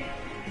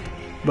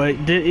 But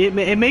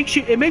it makes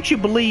you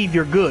believe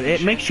you're good.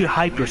 It makes you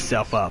hype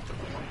yourself up.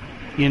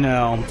 You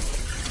know.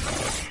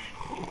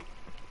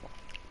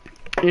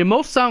 And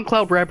most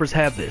SoundCloud rappers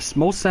have this.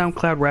 Most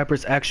SoundCloud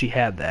rappers actually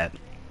have that.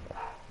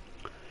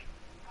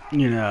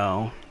 You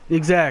know.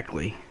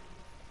 Exactly.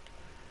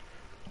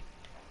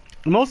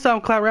 Most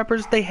SoundCloud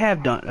rappers, they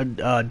have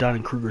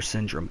Dunning-Kruger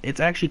syndrome. It's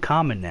actually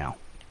common now.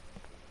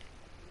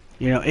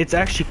 You know, it's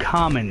actually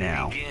common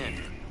now.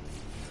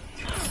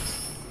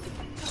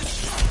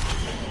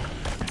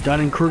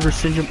 Dunning-Kruger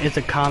syndrome, it's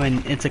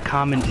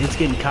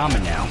getting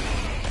common now.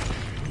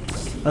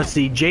 Let's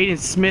see, Jaden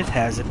Smith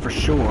has it for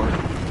sure.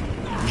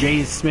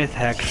 Jaden Smith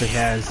actually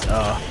has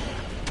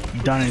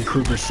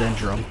Dunning-Kruger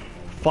syndrome.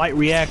 Fight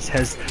Reacts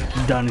has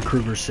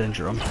Dunning-Kruger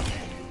syndrome.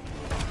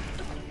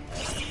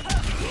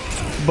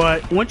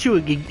 But once you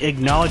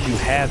acknowledge you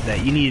have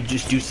that, you need to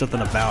just do something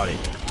about it.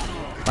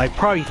 Like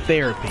probably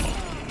therapy.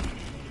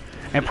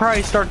 And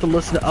probably start to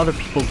listen to other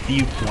people's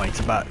viewpoints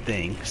about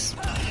things.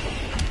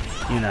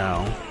 You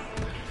know.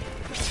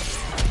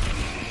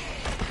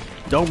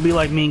 Don't be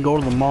like me and go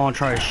to the mall and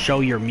try to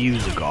show your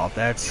music off.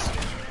 That's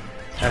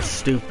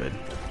stupid.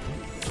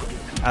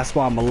 That's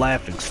why I'm a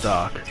laughing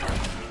stock.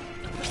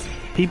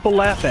 People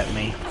laugh at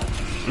me.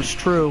 It's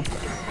true.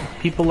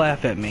 People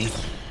laugh at me.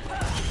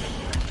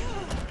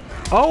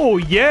 Oh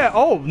yeah,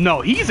 oh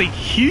no, he's a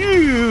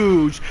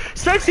huge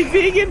Sexy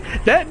Vegan.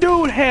 That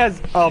dude has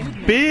a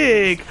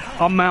big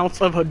amounts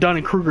of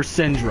Dunning-Kruger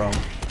syndrome.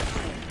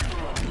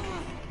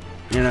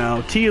 You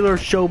know, Taylor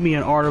showed me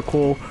an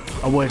article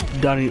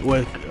with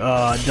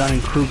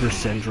Dunning-Kruger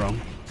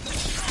syndrome.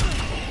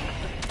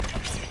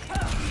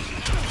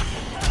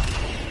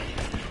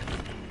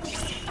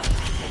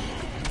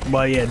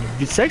 But yeah,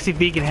 Sexy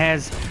Vegan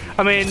has,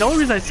 I mean, the only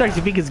reason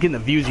Sexy Vegan's getting the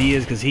views he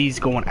is because he's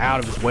going out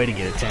of his way to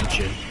get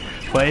attention.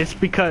 But it's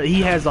because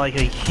he has like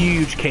a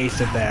huge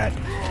case of that.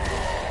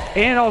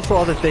 And also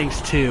other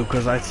things too,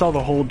 because I saw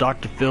the whole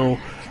Dr. Phil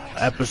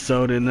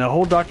episode, and the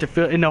whole Dr.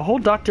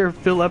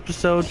 Phil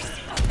episode,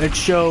 it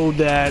showed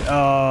that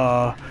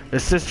the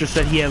sister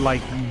said he had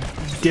like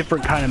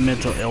different kind of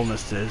mental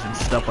illnesses and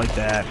stuff like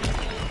that.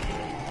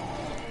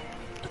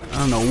 I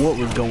don't know what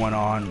was going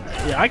on.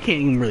 Yeah, I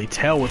can't even really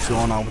tell what's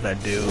going on with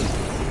that dude.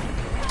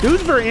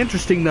 Dude's very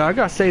interesting though, I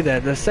gotta say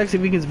that. The Sexy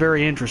Vegan's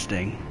very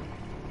interesting.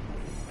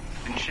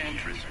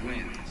 Enchantress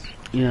wins.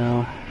 You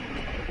know.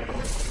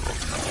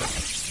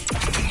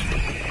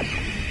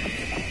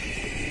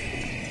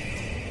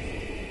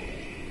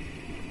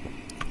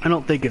 I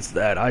don't think it's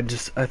that. I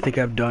think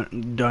I've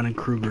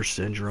Dunning-Kruger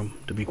syndrome,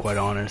 to be quite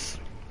honest.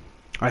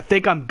 I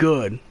think I'm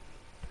good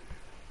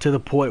to the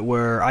point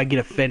where I get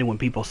offended when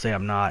people say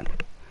I'm not.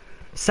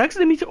 Sex in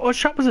the Meat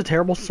Shop was a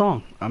terrible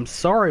song. I'm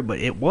sorry, but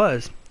it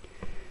was.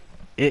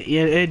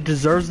 It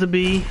deserves to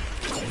be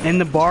in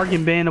the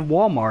bargain bin of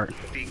Walmart.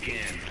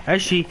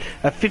 Actually,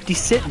 a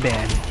 50-cent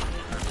bin.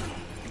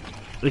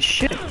 It's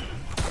shit.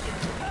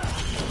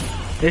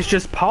 It's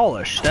just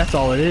polished. That's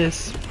all it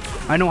is.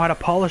 I know how to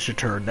polish a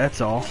turd. That's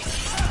all.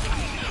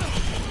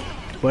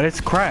 But it's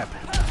crap.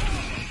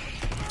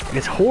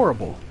 It's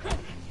horrible.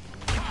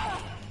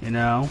 You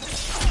know?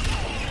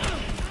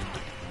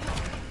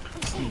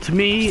 To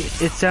me,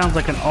 it sounds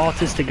like an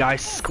autistic guy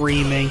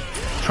screaming,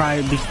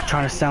 trying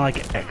to sound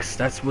like an X.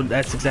 That's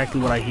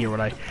exactly what I hear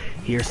when I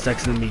hear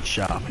Sex in the Meat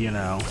Shop, you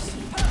know.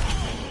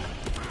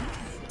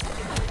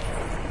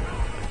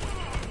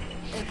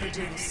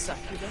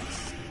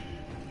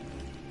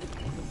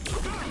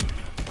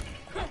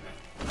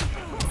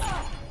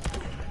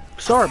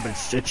 Sorry, but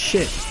it's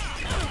shit.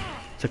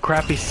 It's a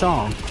crappy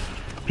song.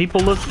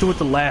 People listen to it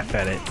to laugh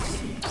at it.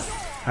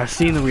 I've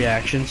seen the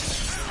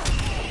reactions.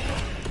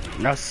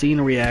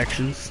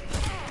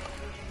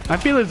 My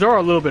feelings are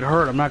a little bit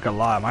hurt, I'm not gonna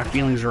lie. My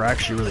feelings are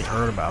actually really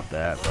hurt about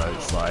that, but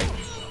it's like...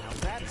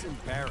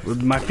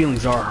 My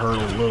feelings are hurt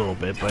a little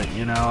bit, but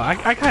you know, I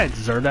kind of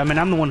deserve that. I mean,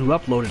 I'm the one who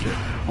uploaded it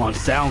on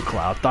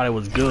SoundCloud, thought it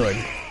was good.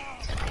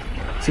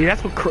 See,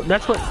 that's what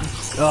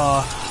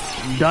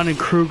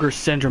Dunning-Kruger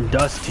syndrome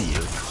does to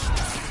you.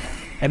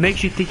 It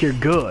makes you think you're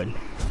good.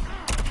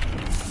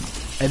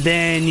 And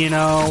then, you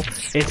know,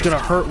 it's gonna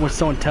hurt when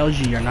someone tells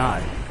you you're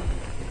not.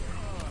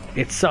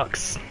 It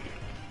sucks.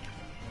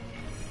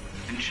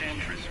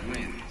 Enchantress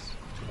wins.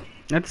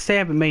 Not to say I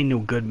haven't made no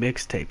good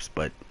mixtapes,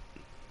 but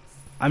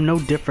I'm no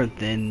different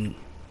than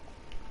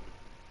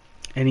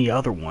any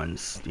other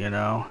ones, you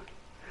know?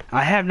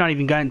 I have not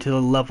even gotten to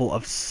the level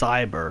of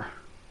Cyber.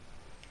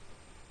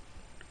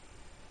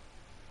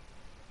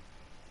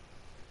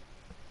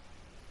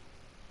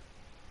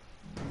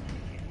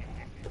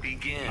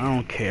 Begin. I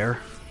don't care.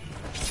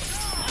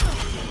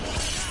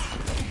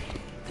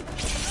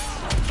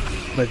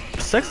 But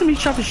Sex and Meat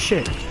Shop is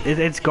shit.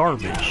 It's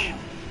garbage.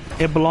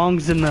 It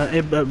belongs in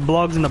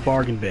the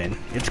bargain bin.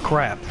 It's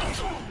crap.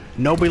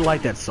 Nobody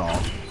liked that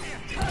song,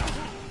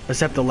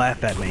 except to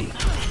laugh at me.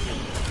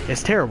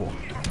 It's terrible.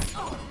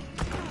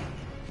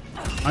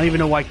 I don't even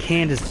know why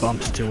Candace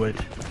bumps to it.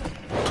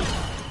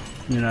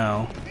 You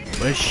know,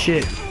 but it's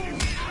shit.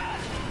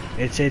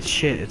 It's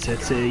shit.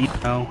 It's you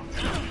know.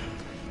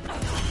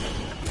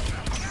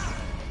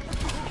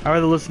 I'd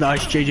rather listen to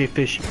Ice JJ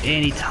Fish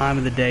any time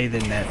of the day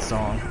than that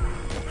song.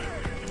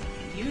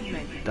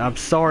 I'm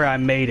sorry I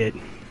made it.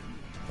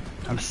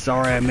 I'm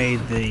sorry I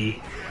made the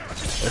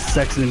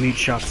Sex in the Meat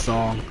Shop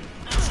song.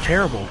 It's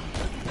terrible.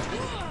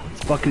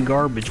 It's fucking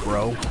garbage,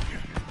 bro.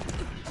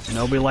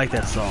 Nobody liked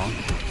that song.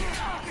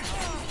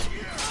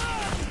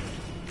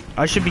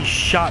 I should be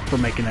shot for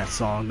making that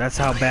song. That's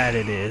how bad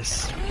it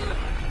is.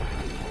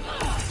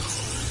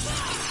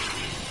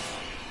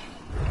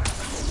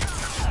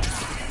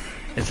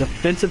 It's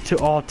offensive to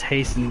all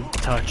tastes and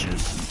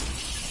touches.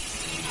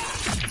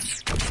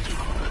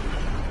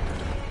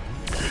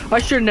 I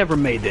should have never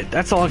made it.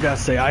 That's all I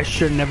gotta say. I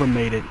should have never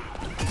made it.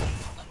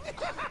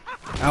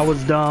 I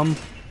was dumb.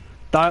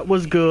 Thought it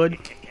was good.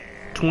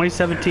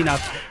 2017, I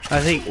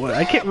think, well,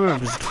 I can't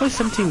remember. It was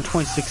 2017 or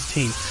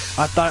 2016.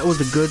 I thought it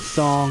was a good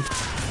song,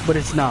 but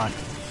it's not.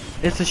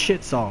 It's a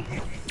shit song.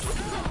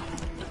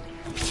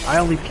 I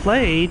only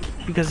played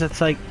because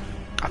it's like,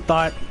 I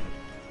thought,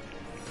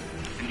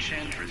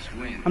 Enchantress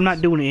wins. I'm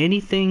not doing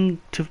anything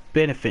to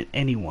benefit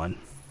anyone,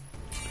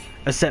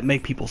 except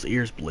make people's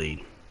ears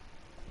bleed.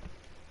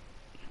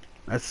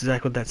 That's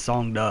exactly what that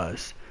song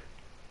does.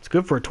 It's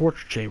good for a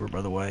torture chamber,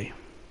 by the way.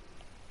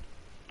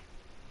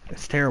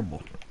 It's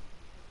terrible.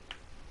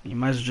 You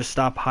might as well just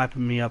stop hyping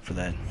me up for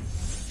that.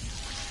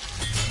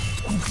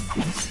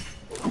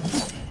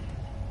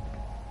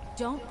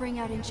 Don't bring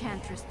out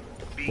Enchantress.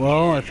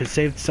 Well, if it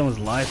saved someone's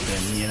life,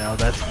 then, you know,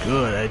 that's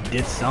good. I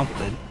did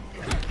something.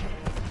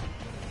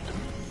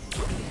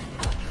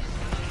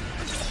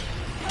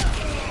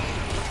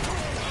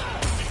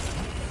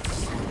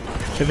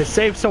 If it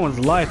saved someone's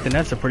life, then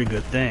that's a pretty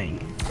good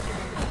thing.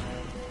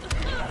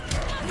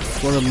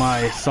 It's one of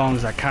my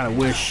songs I kind of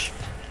wish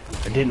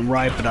I didn't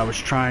write, but I was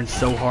trying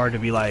so hard to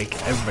be like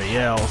everybody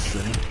else,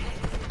 and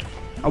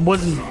I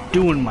wasn't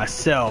doing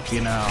myself,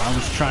 you know. I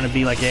was trying to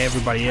be like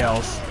everybody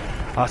else.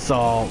 I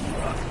saw,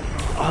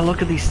 oh,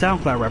 look at these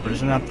SoundCloud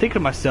rappers, and I'm thinking to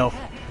myself,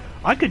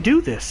 I could do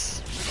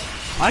this.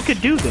 I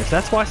could do this.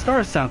 That's why I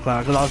started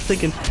SoundCloud, because I was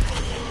thinking,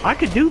 I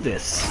could do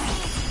this.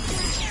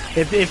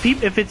 If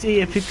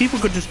people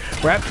could just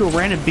rap to a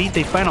random beat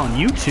they find on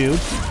YouTube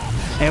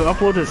and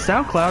upload to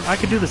SoundCloud, I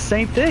could do the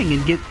same thing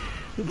and get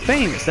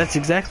famous. That's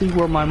exactly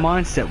where my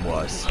mindset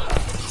was.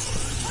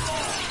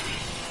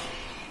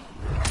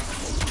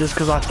 Just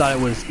because I thought it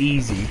was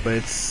easy, but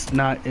it's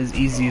not as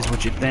easy as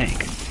what you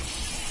think.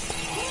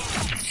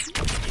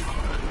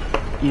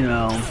 You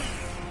know,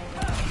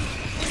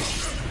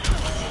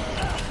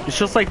 it's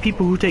just like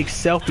people who take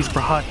selfies for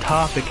Hot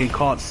Topic and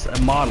call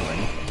it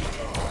modeling.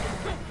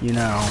 You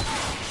know.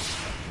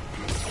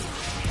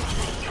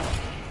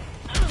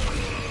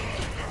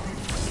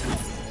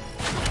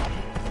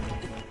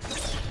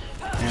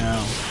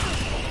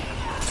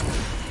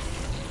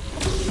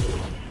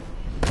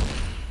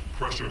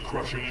 Pressure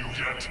crusher you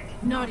get.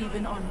 Not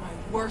even on my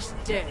worst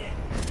day.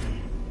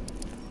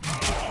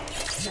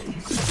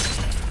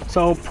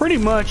 So pretty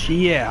much,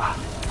 yeah.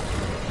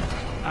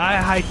 I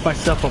hyped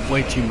myself up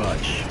way too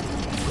much.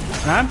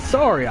 And I'm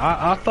sorry,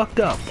 I fucked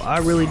up. I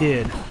really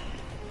did.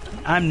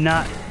 I'm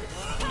not.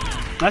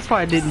 That's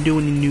why I didn't do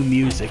any new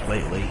music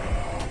lately.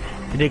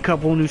 I did a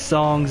couple new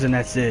songs and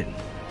that's it.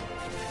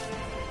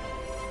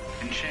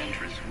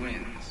 Enchantress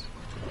wins.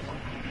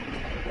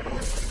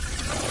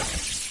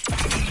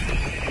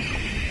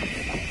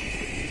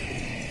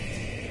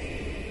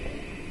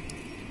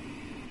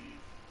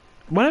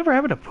 Whatever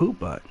happened to Poop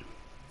Butt?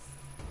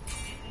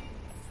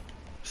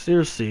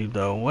 Seriously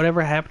though,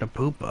 whatever happened to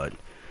Poop Butt?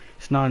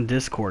 It's not in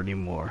Discord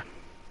anymore.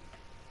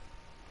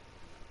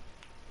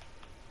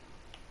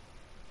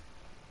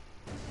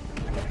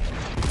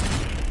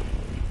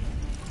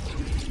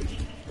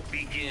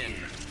 Begin.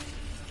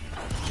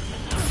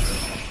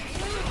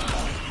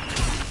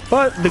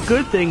 But the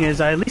good thing is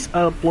I at least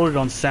uploaded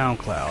on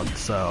SoundCloud,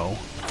 so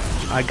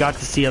I got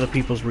to see other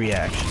people's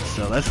reactions.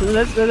 So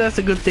that's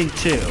a good thing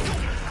too.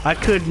 I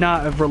could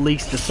not have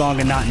released the song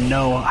and not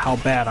know how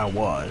bad I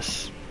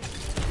was.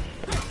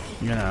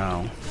 You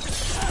know.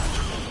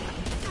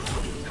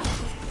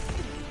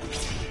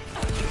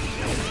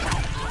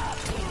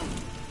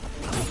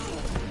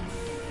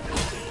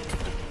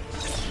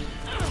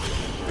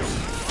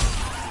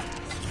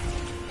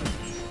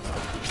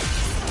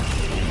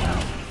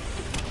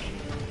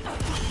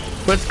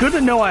 But it's good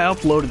to know I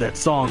uploaded that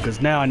song,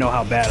 because now I know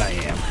how bad I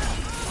am.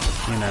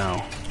 You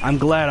know. I'm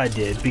glad I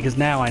did, because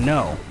now I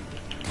know.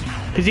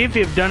 Because if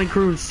you have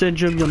Dunning-Kruger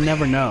syndrome, you'll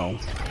never know.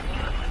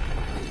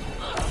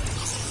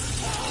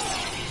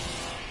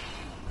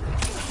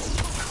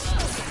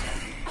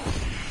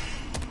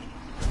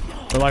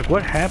 But like,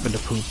 what happened to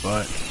Poop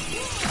Butt?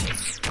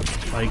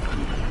 Like...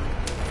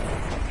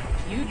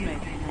 You'd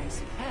make a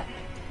nice pet.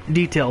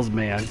 Details,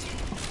 man.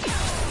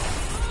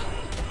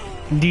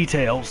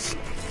 Details.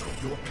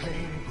 Your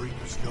pain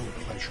brings no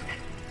pleasure.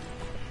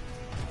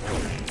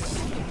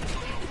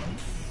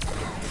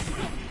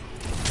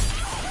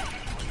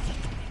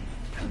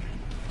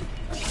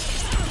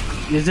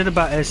 Is it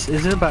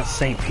about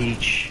St.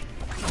 Peach?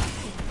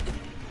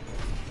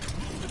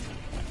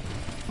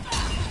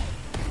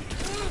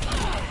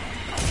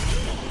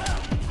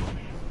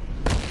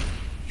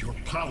 Your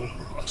power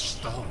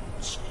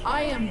astounds.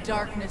 I am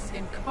darkness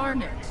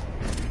incarnate.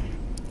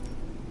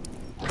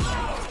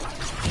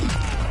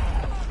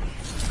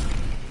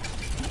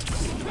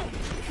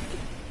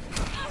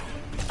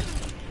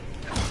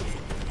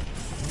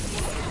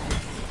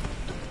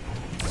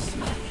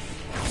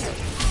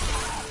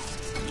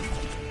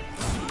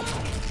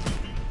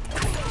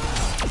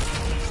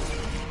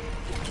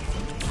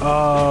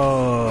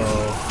 Oh.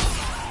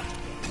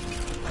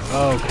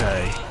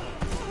 Okay.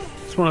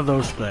 It's one of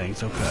those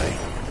things, okay.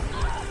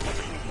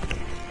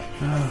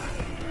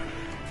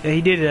 Yeah, he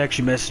did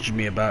actually message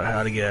me about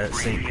how to get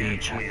St.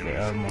 Peach.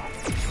 I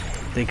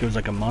think it was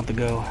like a month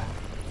ago.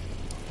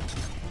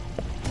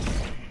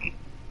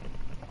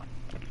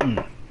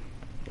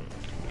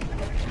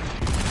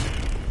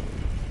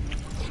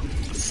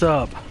 What's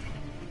up?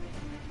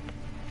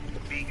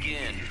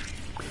 Begin.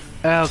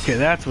 Okay,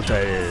 that's what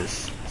that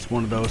is.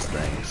 One of those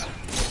things.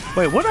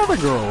 Wait, what other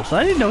girls?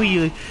 I didn't know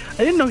he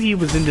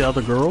was into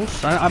other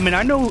girls. I mean,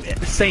 I know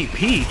St.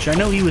 Peach. I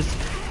know he was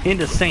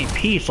into St.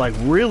 Peach, like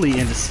really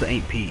into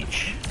St.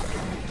 Peach.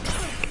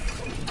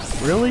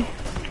 Really?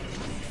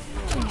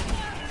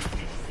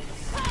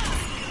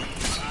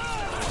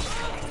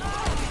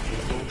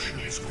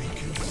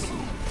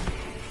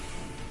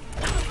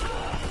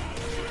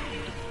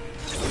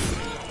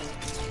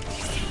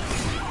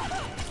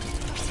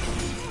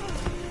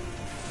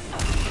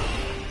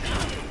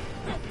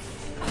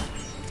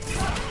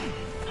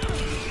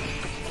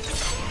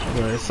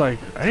 It's like,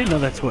 I didn't know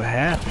that's what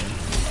happened.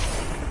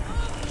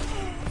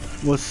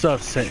 What's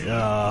up,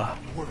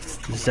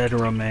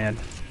 Zedra man?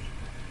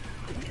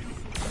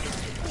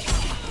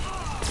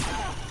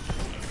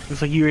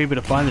 Looks like you were able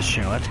to find this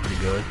channel, that's pretty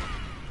good.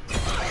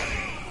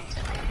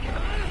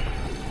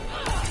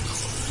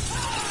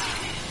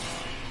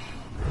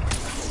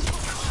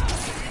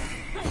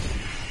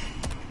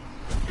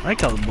 I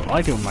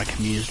like it when my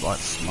community is a lot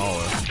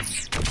smaller.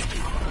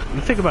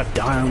 I think about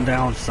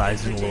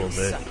downsizing a little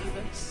bit.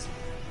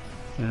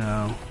 You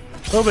know,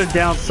 a little bit of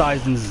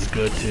downsizing is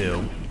good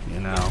too. You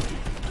know,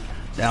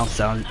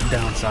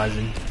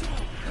 downsizing,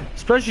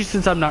 especially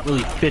since I'm not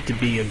really fit to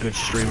be a good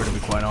streamer. To be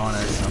quite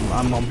honest,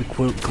 I'm gonna be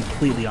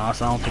completely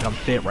honest. I don't think I'm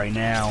fit right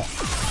now,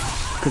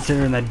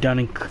 considering that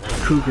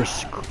Dunning-Kruger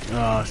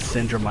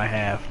syndrome I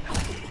have.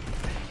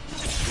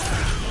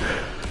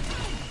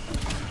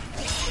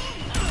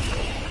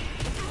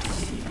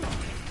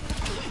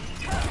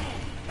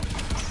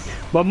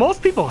 But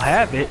most people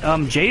have it.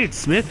 Jaden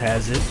Smith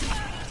has it.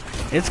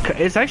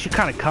 It's actually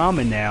kind of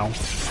common now.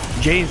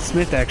 Jaden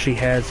Smith actually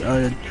has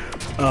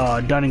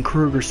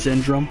Dunning-Kruger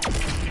syndrome.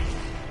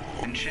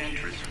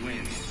 Enchantress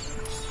wins.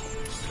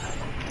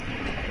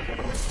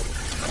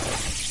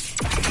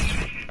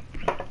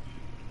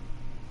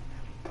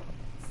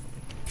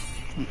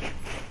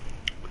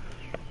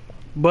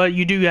 But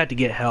you do have to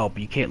get help.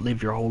 You can't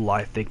live your whole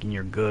life thinking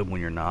you're good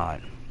when you're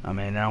not. I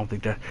mean, I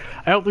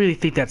don't really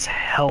think that's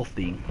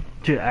healthy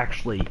to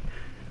actually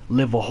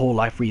live a whole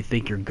life where you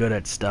think you're good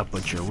at stuff,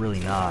 but you're really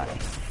not.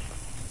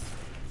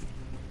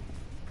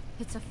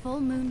 It's a full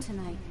moon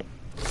tonight.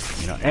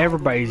 You know,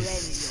 everybody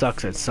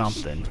sucks at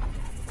something.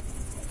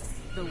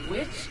 The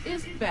witch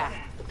is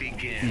back.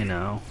 Begin. You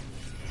know.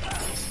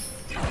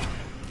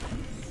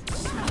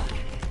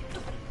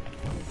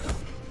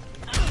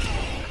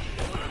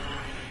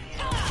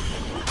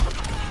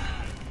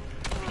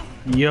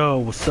 Yo,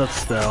 what's up,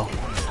 Stel?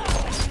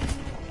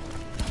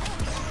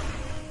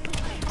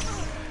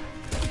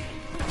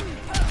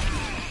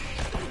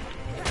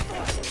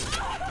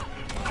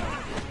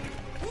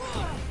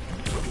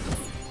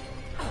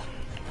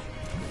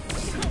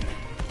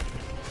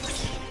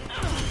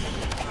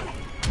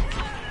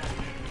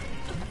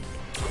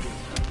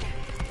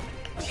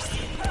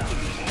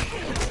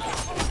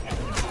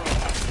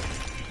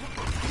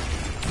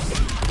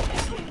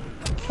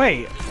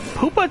 Wait,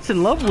 Pooput's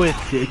in love with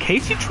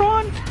Casey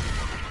Tron?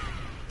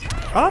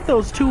 I thought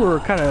those two were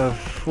kind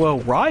of, well,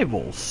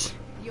 rivals.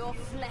 Your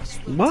flesh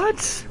will What?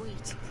 taste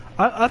sweet.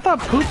 I thought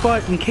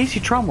Pooput and Casey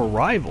Tron were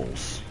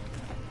rivals.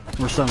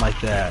 Or something like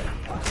that.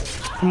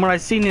 From what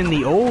I've seen in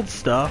the old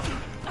stuff.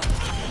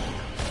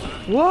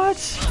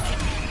 What?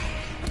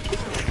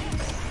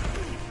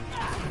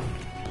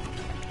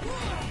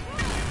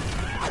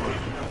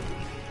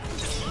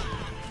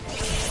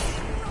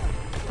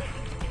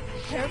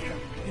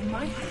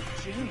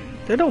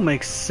 That don't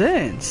make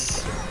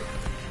sense.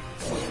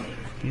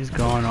 He's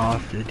gone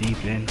off the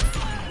deep end.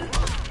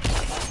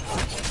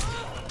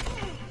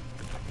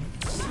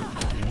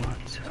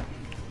 What?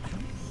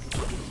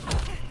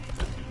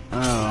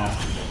 Oh.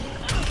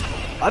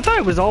 I thought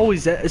it was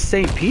always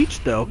St.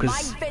 Peach though,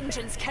 because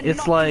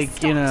it's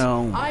like, you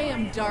know. I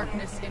am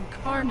darkness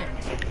incarnate.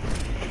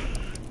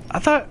 I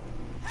thought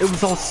it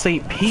was all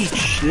St.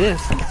 Peach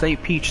this and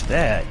St. Peach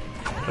that.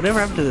 Whatever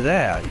happened to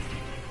that?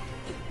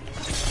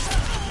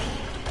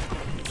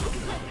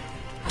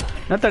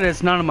 Not that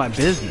it's none of my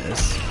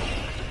business.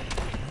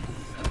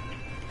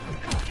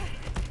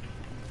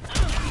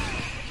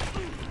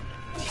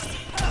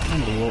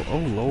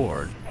 Oh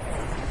Lord.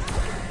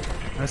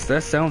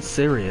 That sounds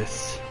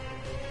serious.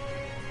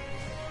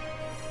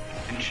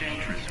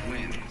 Enchantress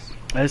wins.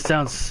 That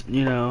sounds,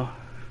 you know.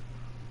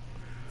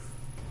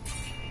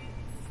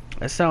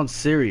 That sounds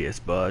serious,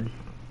 bud.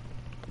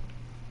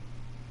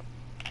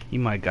 He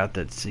might got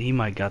that. He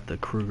might got the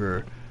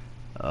Kruger,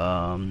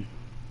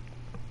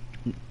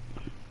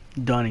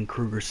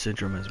 Dunning-Kruger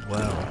syndrome as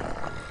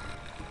well.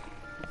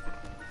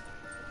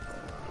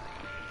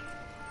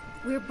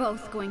 We're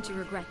both going to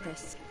regret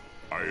this.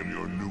 I am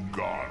your new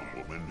god,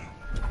 woman.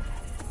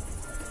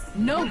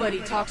 Nobody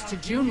talks to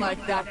June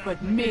like that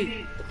but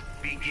me.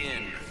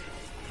 Begin.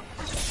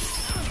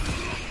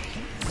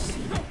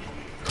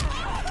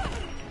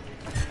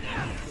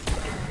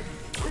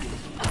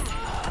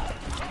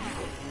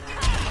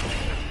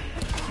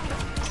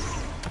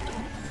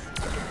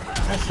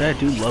 I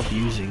do love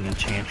using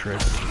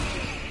Enchantress.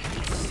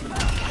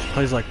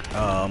 Plays like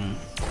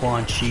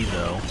Quan Chi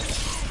though.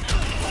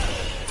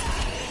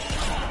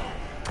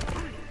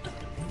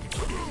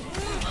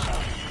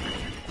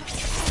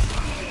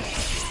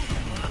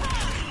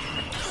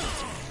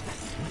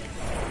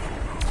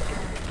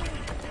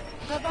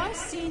 Have I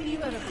seen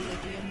you at a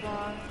Bolivian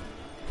bar?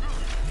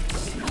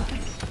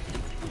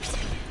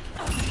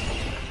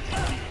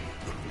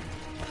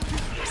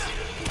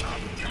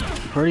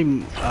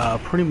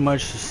 Pretty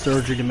much the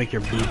surgery to make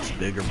your boobs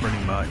bigger, pretty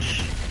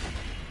much.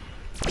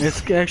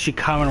 It's actually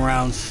common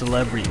around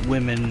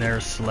women,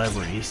 they're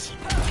celebrities.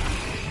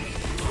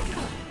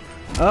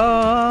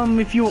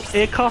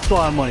 It costs a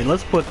lot of money,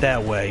 let's put it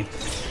that way.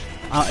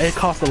 It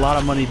costs a lot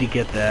of money to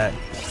get that.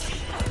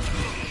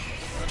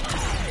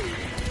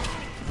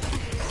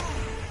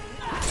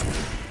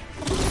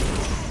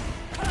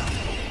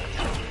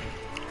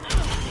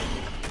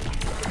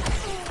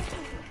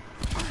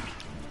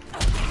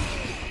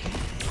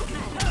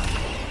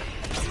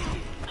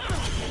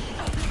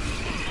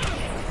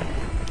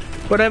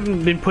 But I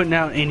haven't been putting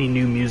out any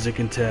new music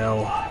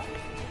until...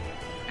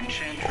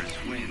 Enchantress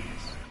wins.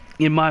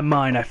 In my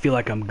mind, I feel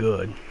like I'm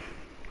good.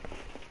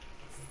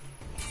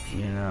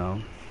 You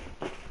know?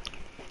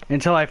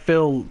 Until I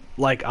feel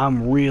like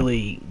I'm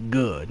really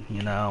good,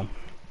 you know?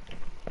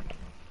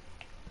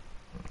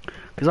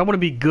 Because I want to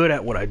be good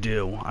at what I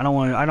do. I don't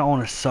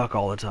want to suck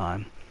all the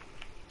time.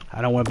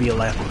 I don't want to be a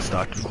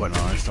laughingstock, to be quite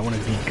honest. I want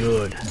to be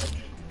good.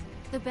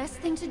 The best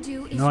thing to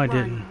do is No, I run.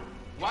 didn't.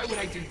 Why would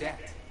I do that?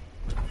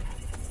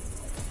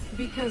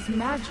 Because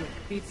magic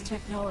beats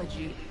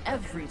technology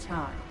every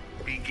time.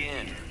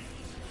 Begin.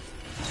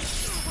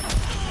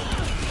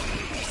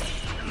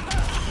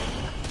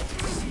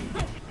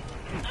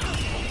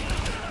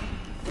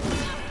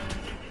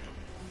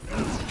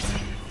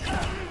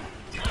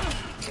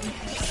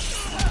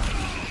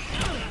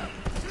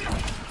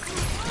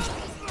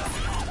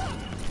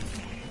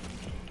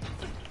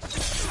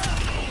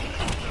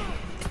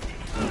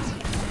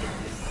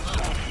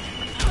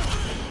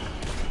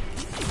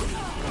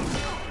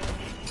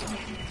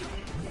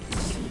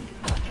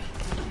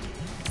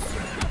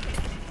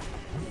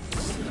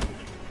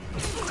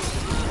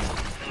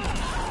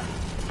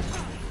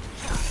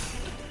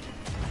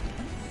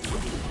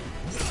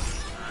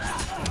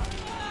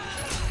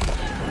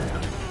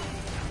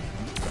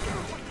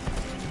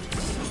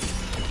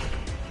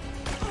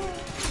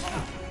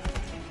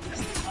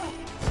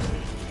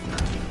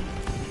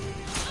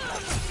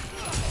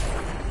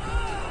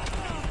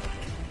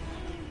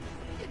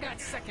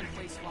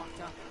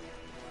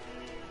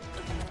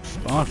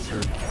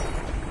 Sponsored.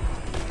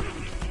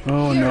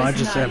 Oh no, I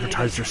just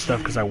advertise their stuff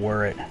because I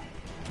wear it.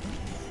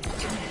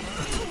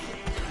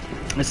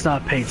 It's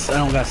not paid. I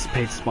don't got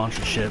paid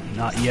sponsorship.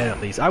 Not yet,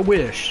 at least. I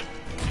wish.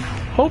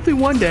 Hopefully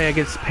one day I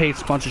get paid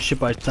sponsorship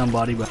by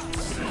somebody, but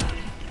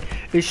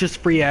it's just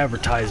free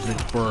advertisement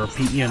for,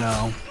 you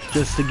know,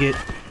 just to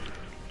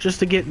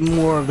get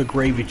more of the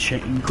gravy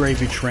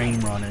train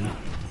running.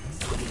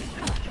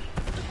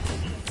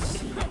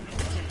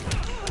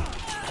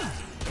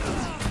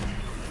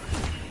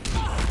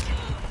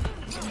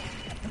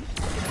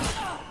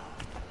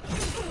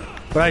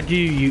 But I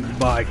do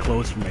buy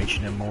clothes from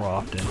H&M more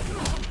often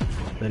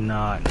than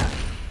not.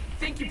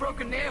 Think you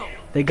broke a nail?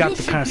 They got You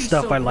the should kind of be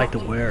stuff so I like to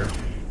lucky. wear.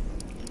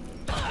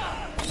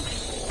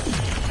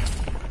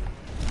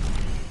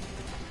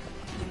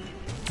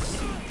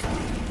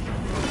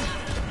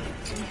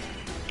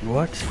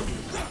 What?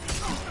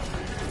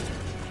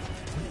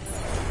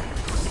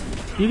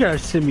 You gotta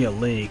send me a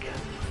link.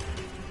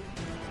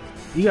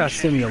 You gotta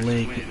send me a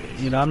link.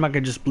 You know, I'm not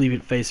gonna just believe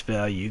it face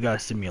value. You gotta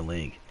send me a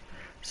link.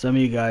 Some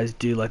of you guys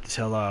do like to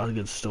tell a lot of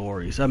good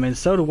stories. I mean,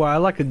 so do I. I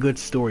like a good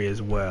story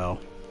as well.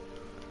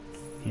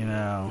 You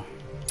know.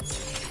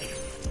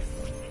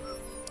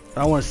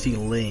 I want to see a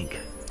link.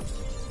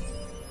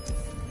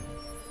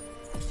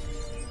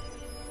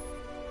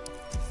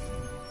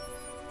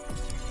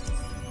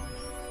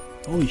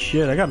 Holy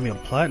shit, I got me a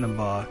platinum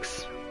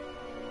box.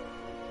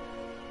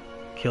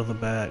 Kill the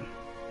bat.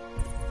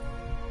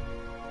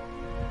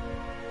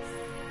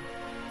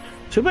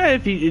 Too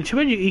bad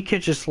you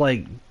can't just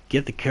like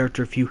get the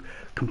character if you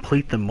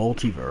complete the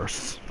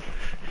multiverse.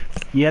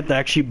 You have to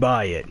actually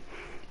buy it.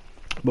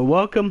 But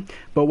welcome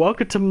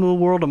to the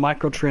world of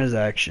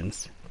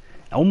microtransactions.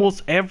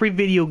 Almost every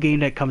video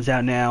game that comes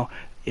out now,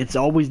 it's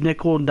always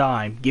nickel and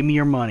dime. Give me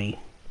your money.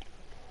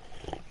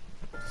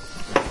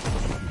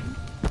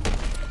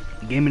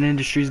 The gaming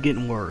industry is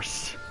getting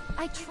worse.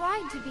 I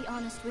tried to be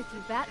honest with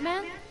you,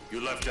 Batman.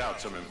 You left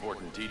out some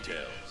important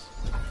details.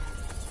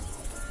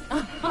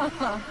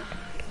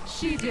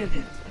 She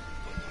didn't.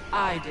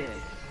 I did.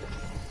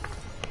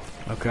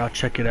 Okay, I'll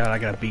check it out. I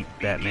gotta beat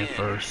Batman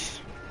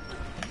first.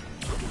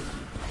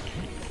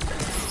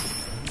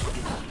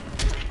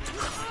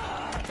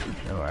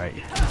 Alright.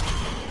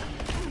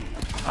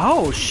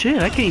 Oh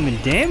shit, I can't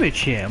even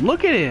damage him.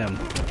 Look at him.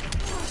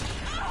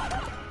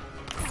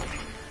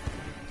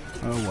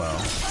 Oh well.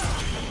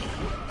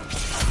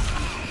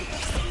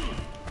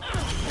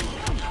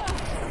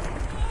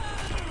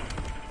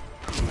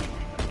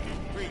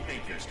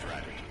 Rethink your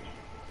strategy.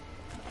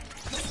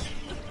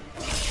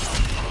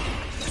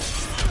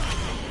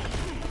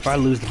 If I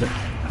lose the...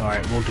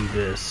 Alright, we'll do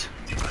this.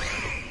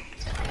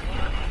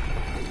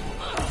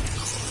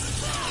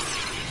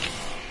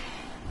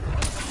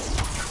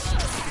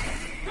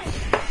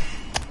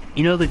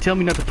 You know, they tell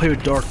me not to play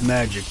with dark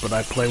magic, but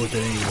I play with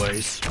it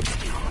anyways.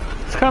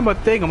 It's kind of my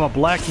thing, I'm a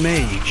black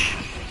mage.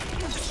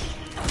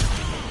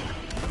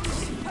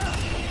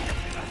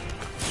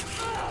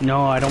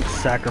 No, I don't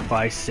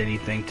sacrifice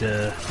anything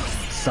to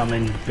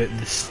summon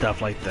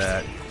stuff like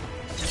that.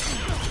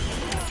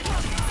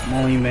 I'm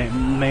only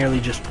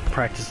merely just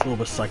practice a little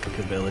bit of psychic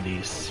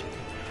abilities.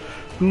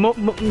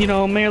 You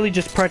know, merely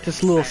just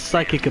practice little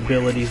psychic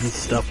abilities and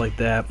stuff like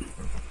that.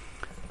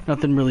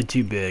 Nothing really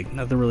too big,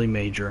 nothing really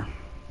major.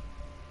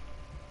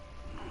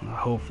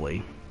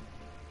 Hopefully.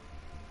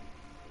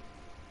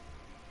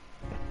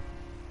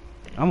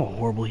 I'm a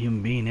horrible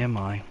human being, am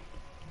I?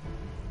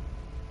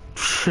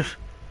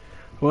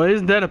 Well,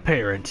 isn't that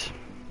apparent?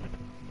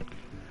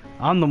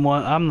 I'm the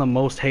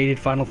most hated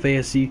Final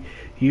Fantasy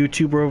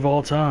YouTuber of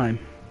all time.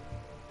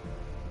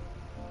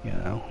 You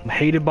know, I'm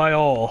hated by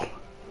all.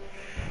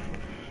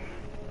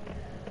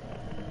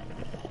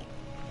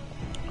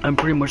 I'm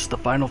pretty much the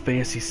Final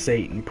Fantasy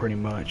Satan, pretty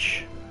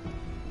much.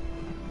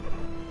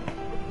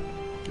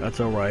 That's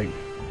alright.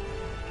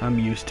 I'm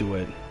used to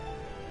it.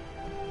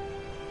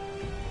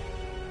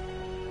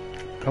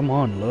 Come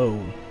on,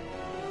 load.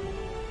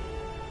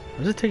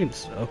 Why is it taking...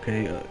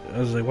 Okay, I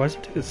was like, why is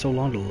it taking so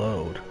long to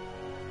load?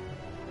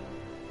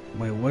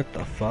 Wait, what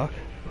the fuck?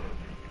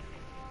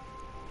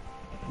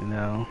 You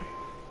know...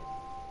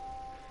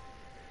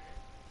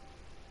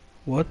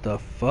 What the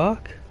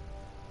fuck?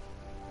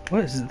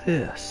 What is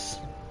this?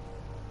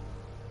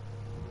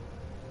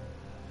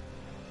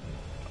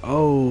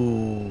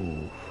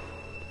 Oh...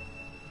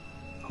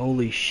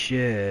 Holy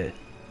shit.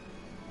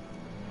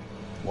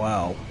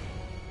 Wow.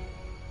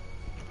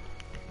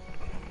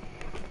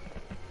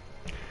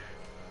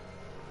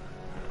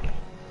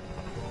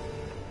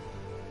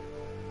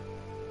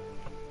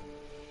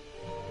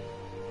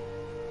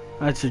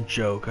 That's a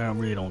joke. I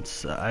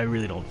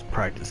really don't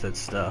practice that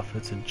stuff.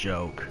 It's a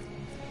joke.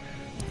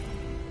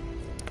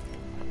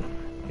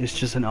 It's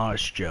just an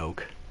honest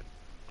joke.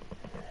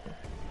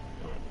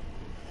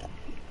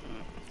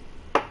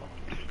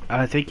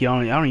 I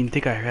don't even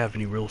think I have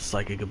any real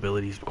psychic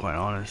abilities, to be quite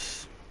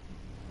honest.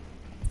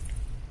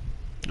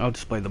 I'll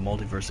just play the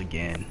multiverse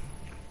again.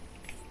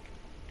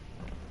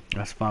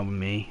 That's fine with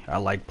me. I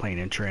like playing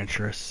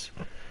Enchantress.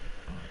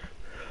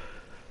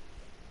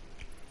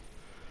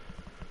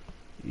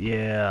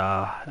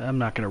 Yeah, I'm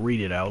not gonna read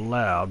it out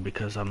loud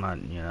because I'm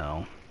not, you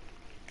know.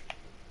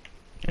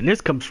 And this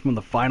comes from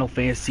the Final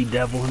Fantasy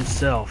devil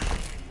himself.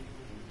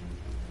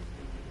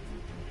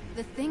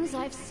 The things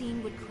I've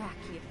seen would crack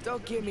you.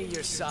 Don't give me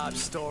your sob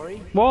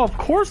story. Well, of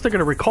course they're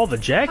gonna recall the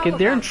jacket.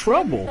 They're in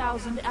trouble.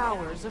 10,000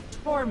 hours of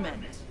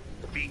torment.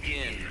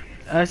 Begin.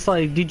 It's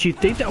like, did you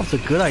think that was a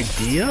good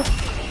idea?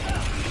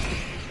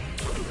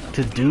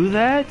 To do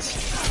that?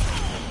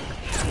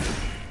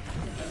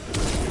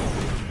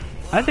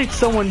 I think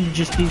someone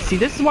just needs, see,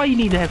 this is why you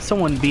need to have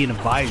someone be an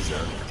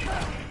advisor.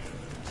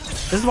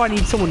 This is why I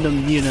need someone to,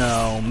 you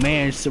know,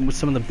 manage some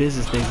of the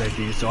business things I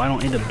do, so I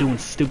don't end up doing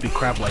stupid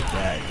crap like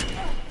that.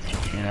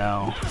 You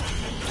know.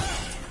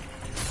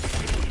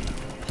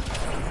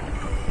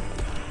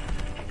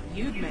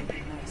 You'd make a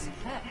nice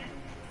pet.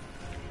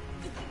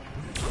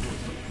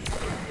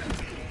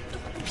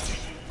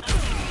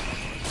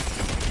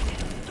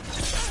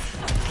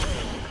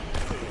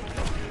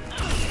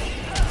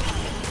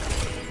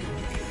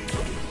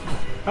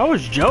 I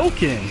was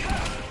joking.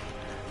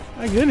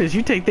 My goodness,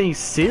 you take things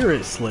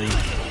seriously.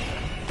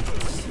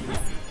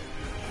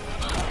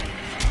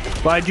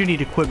 But I do need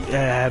to quit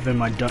having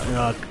my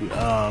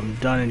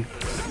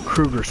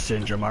Dunning-Kruger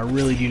syndrome. I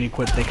really do need to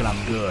quit thinking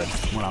I'm good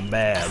when I'm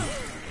bad.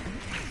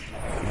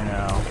 You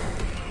know,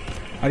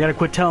 I gotta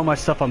quit telling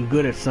myself I'm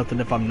good at something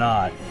if I'm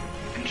not.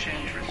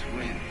 Enchantress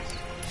wins.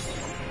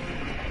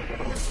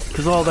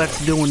 Because all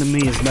that's doing to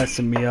me is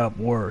messing me up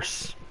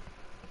worse.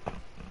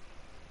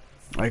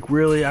 Like,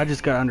 really, I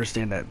just gotta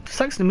understand that.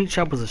 Sex in the Meat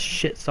Shop was a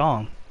shit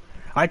song.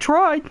 I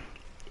tried.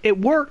 It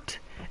worked.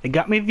 It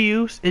got me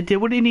views. It did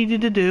what it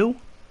needed to do.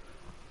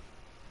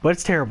 But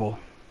it's terrible.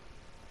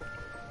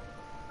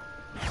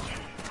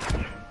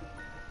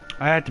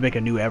 I had to make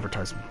a new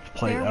advertisement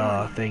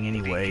thing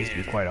anyways, to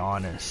be quite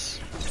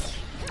honest.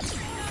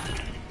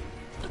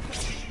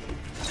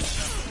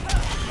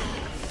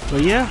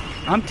 But yeah,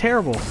 I'm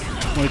terrible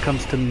when it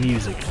comes to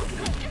music.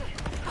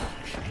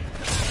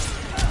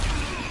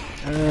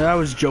 I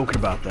was joking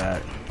about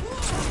that.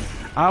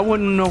 I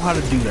wouldn't know how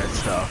to do that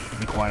stuff, to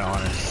be quite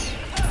honest.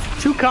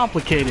 Too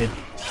complicated.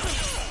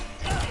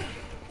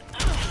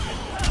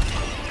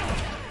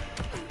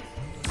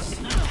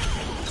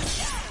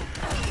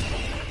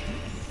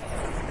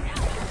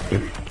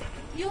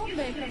 You'll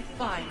make a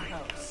fine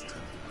host.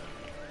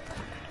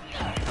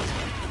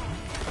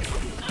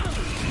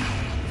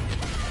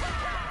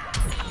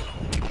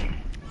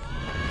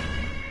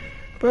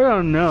 But I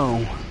don't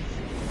know.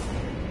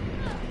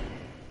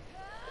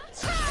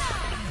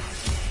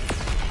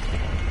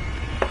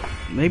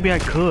 Maybe I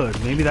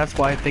could. Maybe that's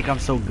why I think I'm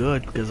so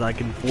good, because I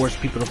can force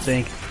people to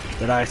think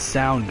that I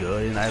sound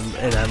good and I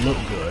look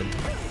good.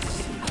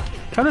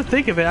 Come to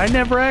think of it, I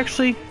never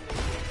actually.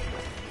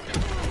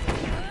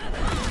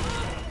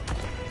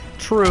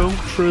 True,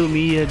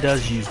 media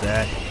does use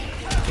that.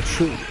 But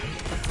true.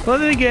 Well,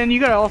 then again,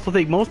 you gotta also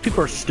think most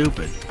people are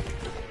stupid.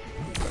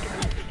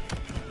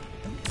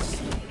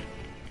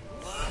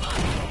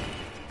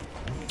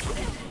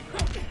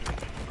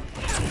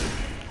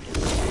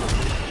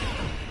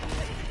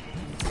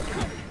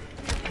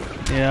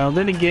 You know,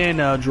 then again,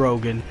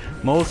 Drogan,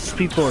 most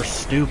people are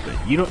stupid.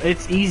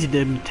 It's easy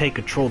to take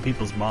control of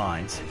people's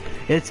minds.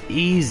 It's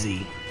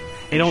easy.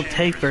 It don't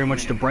take very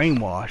much to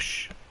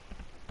brainwash.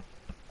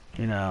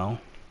 You know.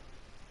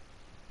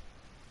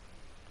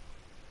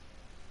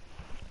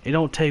 It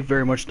don't take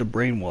very much to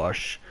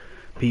brainwash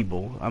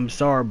people. I'm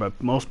sorry, but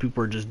most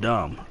people are just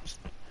dumb.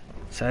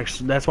 It's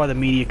actually, that's why the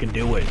media can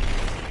do it.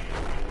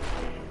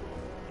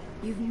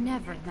 You've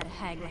never met a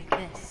hag like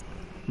this.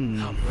 I'm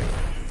ready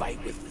to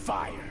fight with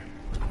fire.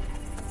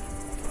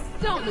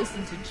 Don't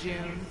listen to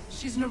June.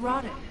 She's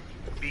neurotic.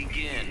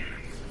 Begin.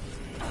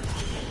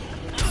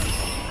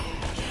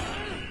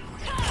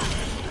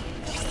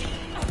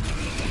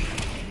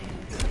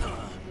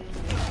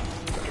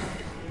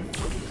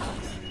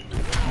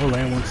 Oh,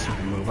 land one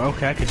super move.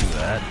 Okay, I could do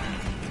that.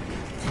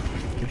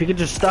 If you could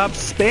just stop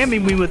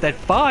spamming me with that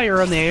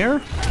fire in the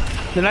air,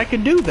 then I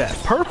can do that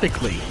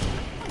perfectly.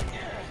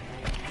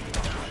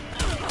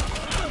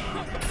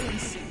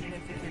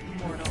 Insignificant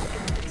mortal.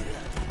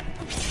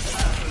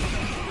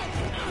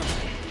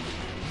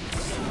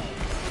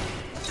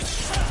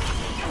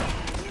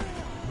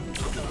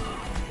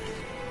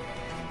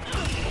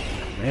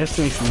 This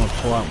makes me want to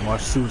pull out and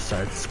watch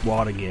Suicide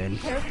Squad again.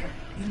 Careful.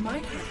 You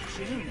might hurt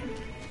June.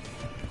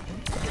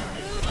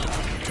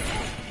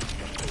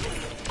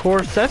 Of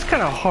course, that's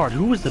kind of hard.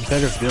 Who was the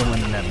better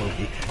villain in that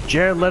movie?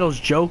 Jared Leto's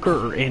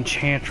Joker or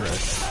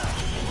Enchantress?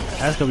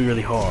 That's gonna be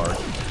really hard.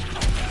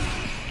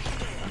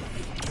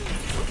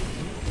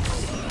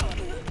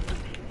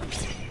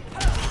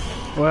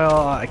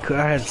 Well, I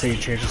had to say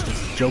Enchantress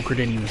because Joker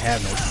didn't even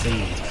have no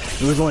scenes.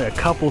 There was only a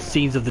couple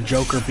scenes of the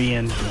Joker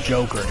being the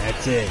Joker, and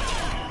that's it.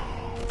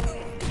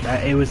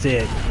 It was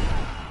it.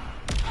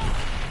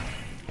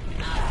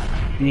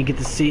 And you get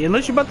to see,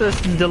 unless you bought the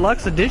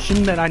deluxe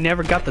edition that I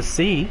never got to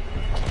see.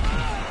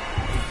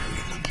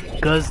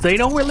 Because they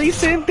don't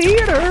release it in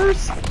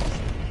theaters.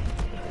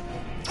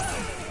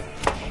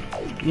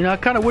 You know, I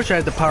kind of wish I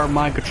had the power of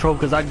mind control,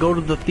 because I go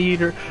to the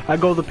theater, I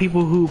go to the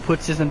people who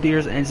puts this in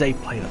theaters and say,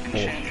 play the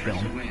full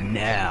film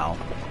now.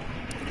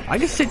 I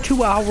can sit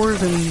 2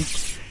 hours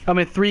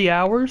and, 3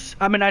 hours.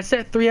 I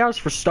set 3 hours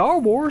for Star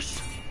Wars.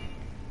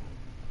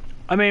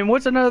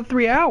 What's another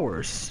 3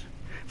 hours?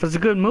 If it's a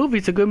good movie,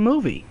 it's a good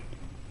movie.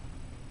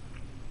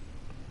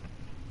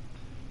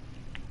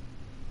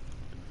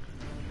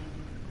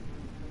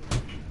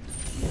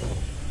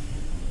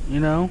 You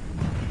know?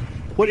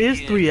 What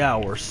is 3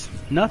 hours?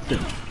 Nothing.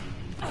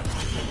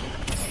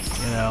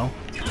 You know?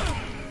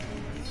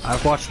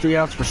 I've watched 3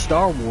 hours for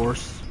Star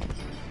Wars.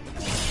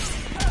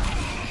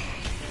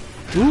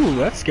 Ooh,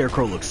 that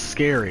scarecrow looks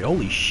scary.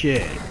 Holy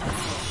shit.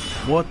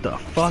 What the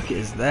fuck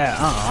is that?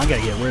 I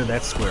gotta get rid of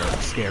that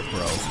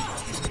scarecrow.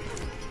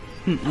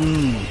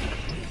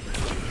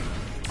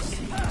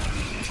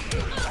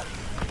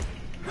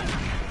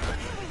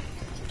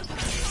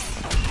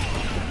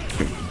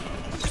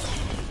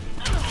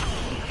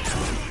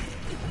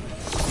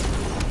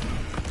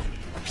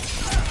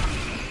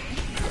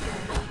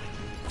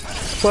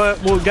 But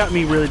what got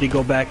me really to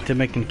go back to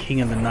making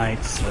King of the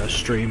Nights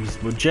streams,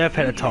 well, Jeff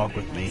had a talk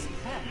with me.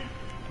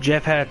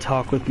 Jeff had a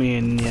talk with me,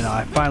 and you know,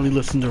 I finally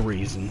listened to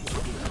reason.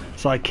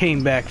 So I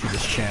came back to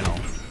this channel.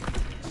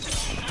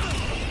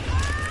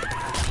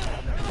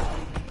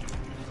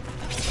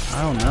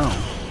 I don't know.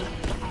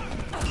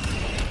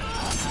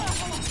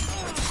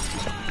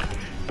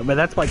 But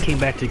that's why I came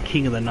back to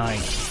King of the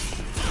Night.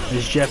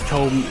 As Jeff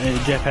told me,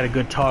 Jeff had a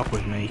good talk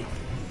with me.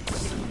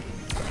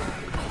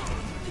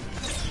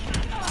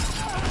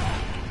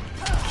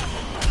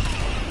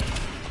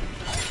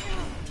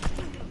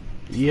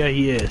 Yeah,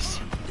 he is.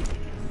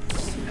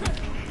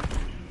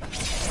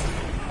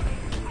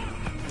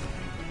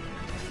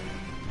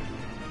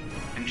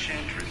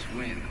 Enchantress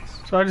wins.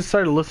 So I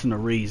decided to listen to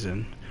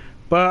reason.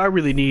 But I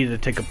really needed to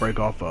take a break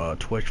off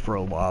Twitch for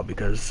a while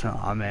because,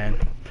 oh man,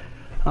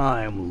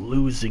 I am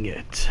losing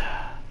it.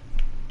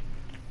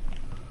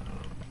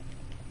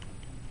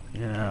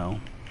 You know.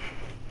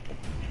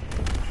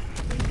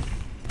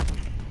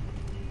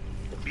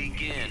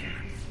 Begin.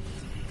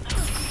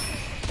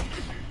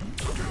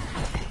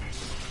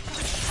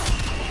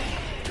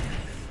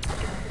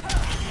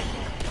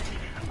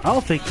 I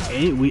don't think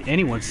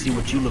anyone see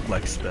what you look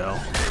like, Spell.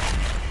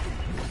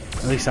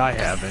 At least I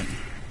haven't.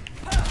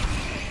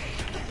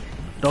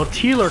 Though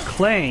Teeler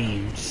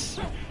claims,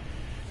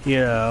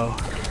 you know.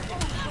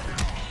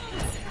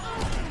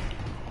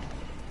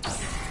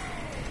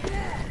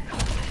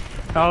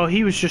 Oh,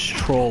 he was just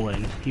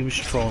trolling. He was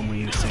trolling when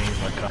he was saying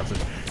he's my cousin.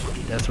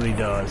 That's what he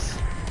does.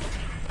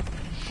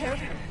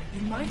 Careful,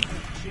 you might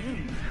hurt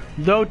June.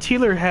 Though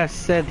Teeler has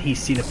said he's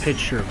seen a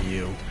picture of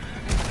you.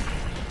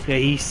 Yeah,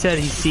 he said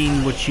he's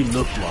seen what you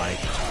look like.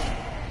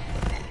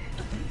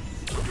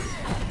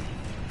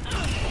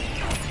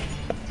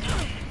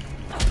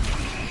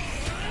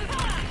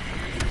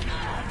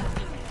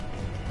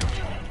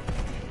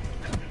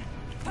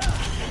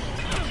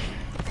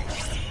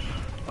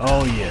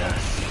 Oh,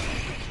 yes.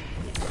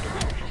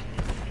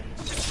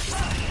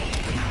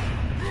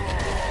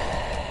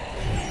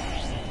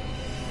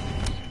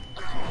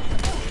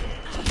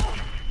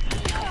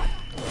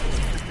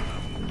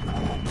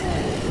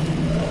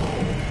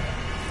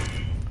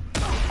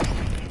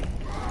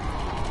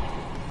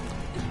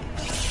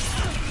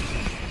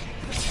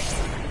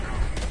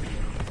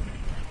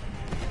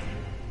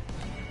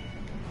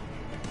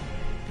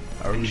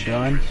 Are we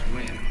done?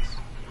 Wins.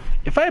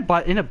 If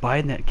I end up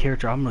buying that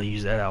character, I'm gonna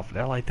use that outfit.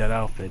 I like that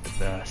outfit the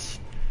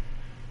best.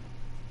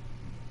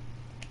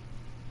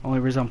 Only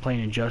reason I'm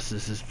playing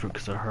Injustice is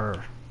because of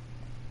her.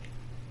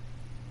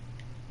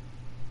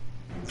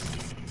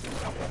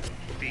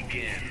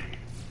 Begin.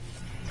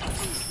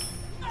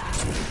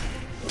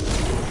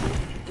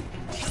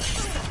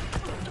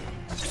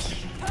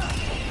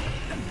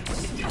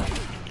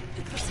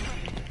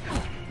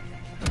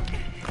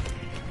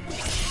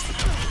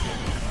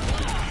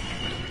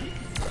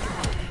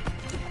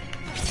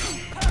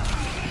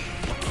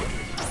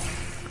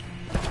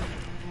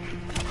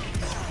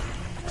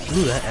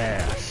 Ooh, that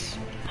ass.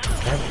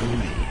 That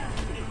booty.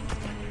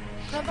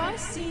 Have I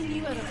seen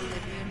you at a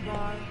Oblivion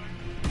bar?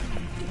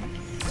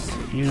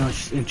 You know,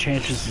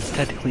 Enchantress is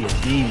technically a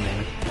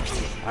demon.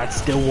 I'd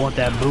still want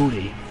that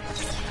booty.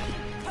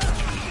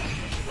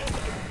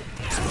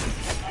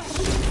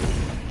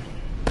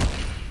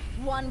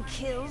 One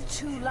kill,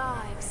 2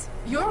 lives.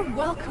 You're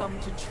welcome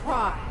to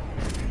try.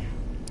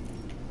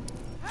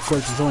 Of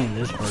course, it's only in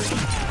this version.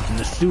 In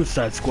the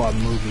Suicide Squad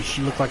movie,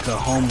 she looked like a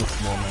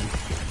homeless woman.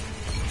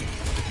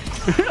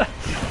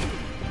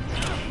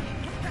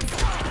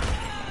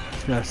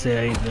 Just gotta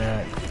say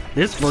that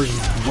this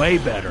version's way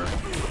better.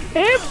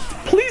 And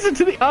pleasing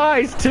to the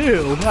eyes,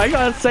 too. I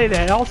gotta say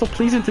that. Also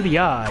pleasing to the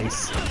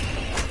eyes.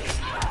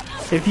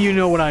 If you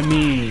know what I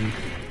mean.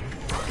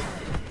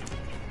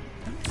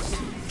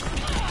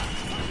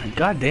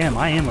 God damn,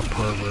 I am a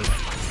pervert.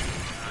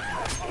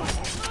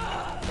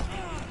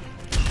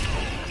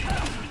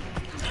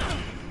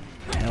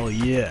 Hell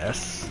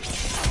yes.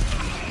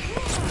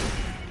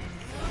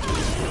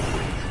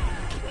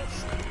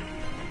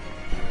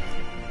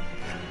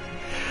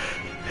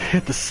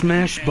 Hit the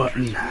smash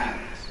button.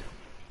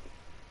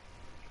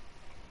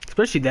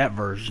 Especially that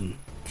version.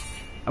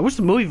 I wish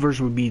the movie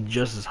version would be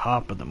just as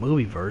hot, but the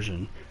movie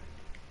version...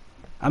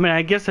 I mean,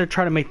 I guess they're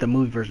trying to make the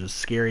movie version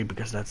scary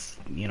because that's,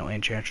 you know,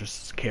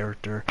 Enchantress'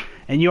 character.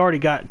 And you already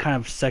got kind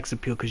of sex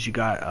appeal because you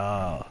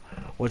got,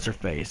 what's her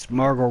face?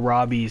 Margot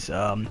Robbie's,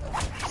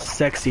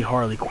 sexy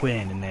Harley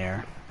Quinn in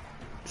there.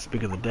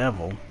 Speak of the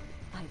devil.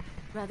 I'd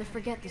rather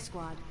forget the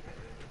squad.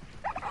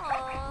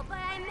 Oh, but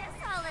I miss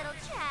our little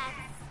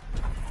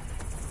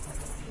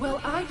Well,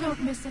 I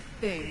don't miss a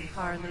thing,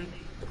 Harley.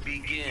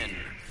 Begin.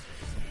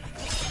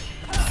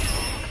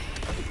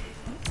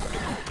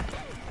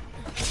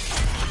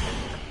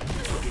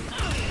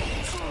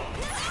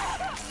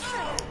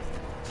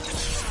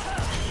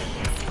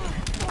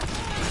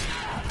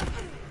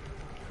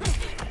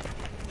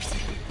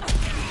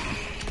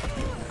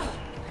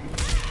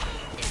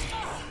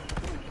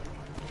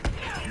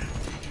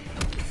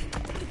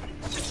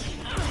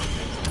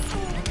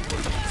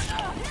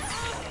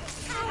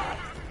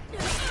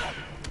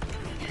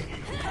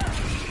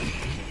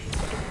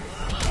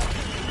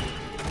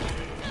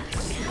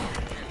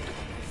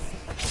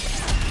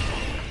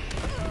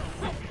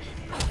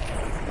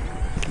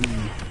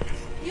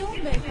 You'll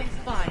make a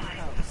fine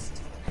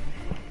host.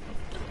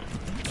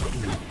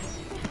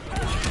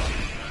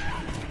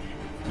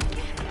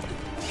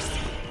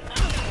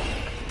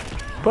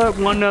 But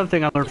one other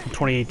thing I learned from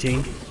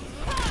 2018.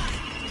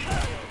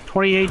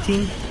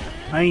 2018,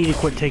 I need to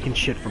quit taking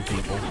shit from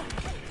people.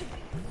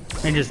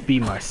 And just be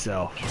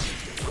myself.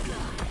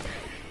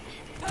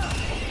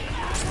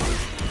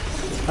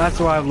 That's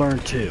what I've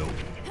learned too.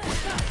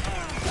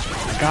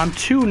 Like, I'm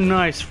too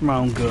nice for my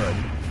own good.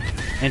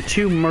 And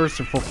too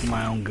merciful for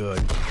my own good.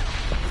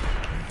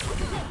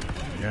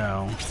 You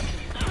know.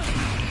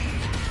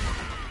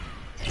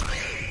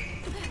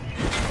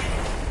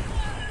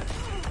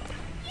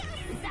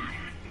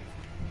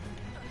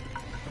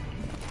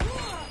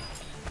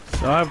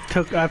 So I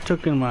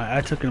took in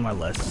my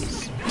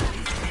lessons.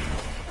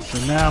 So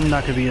now I'm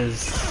not gonna be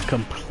as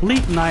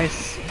complete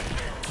nice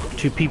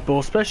to people,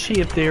 especially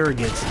if they're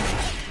against me.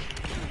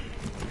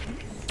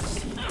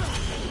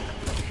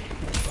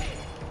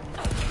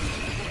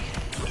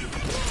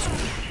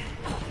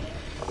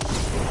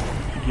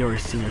 You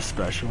already seen your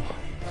special.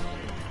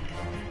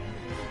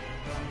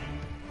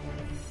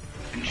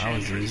 That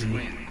was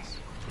easy.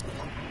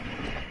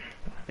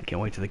 I can't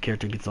wait till the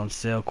character gets on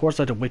sale. Of course,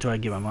 I have to wait till I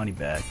get my money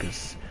back,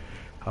 cause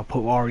I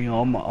put already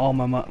all my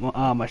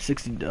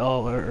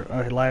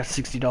 $60 last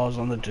 $60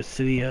 on the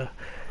Dissidia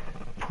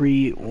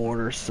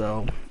pre-order,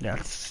 so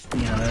that's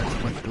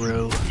that's went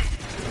through.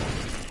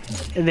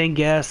 And then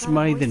gas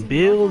money, then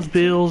bills.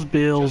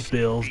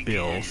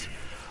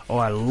 Oh,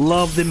 I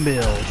love them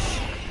bills.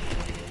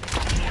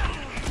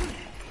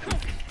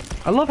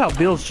 I love how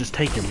bills just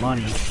take your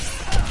money.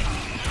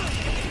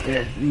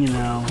 You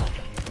know.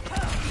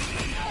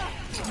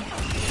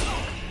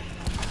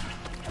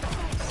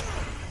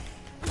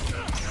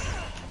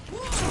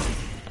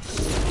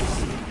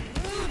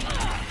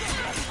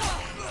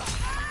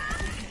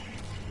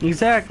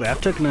 Exactly.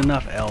 I've taken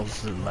enough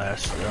L's in the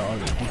last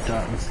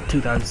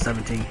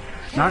 2017.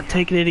 Not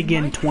taking it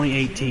again in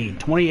 2018.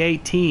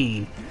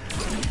 2018,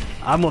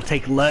 I'm gonna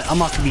take I'm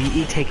not gonna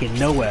be taking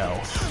no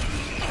L's.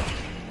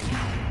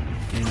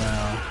 You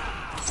know.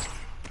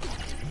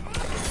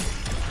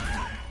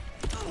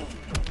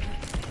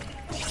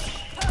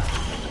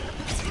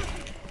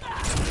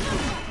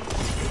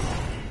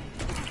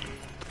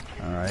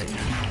 All right.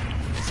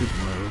 Super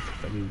move.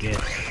 If I can get.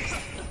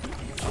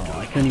 Oh,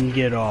 I couldn't even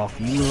get it off.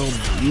 You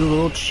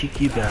little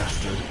cheeky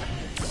bastard.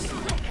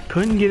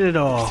 Couldn't get it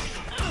off.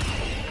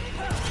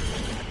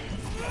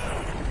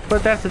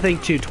 But that's the thing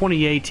too.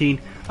 2018,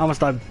 I'm gonna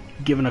stop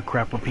giving a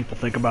crap what people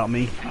think about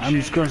me. I'm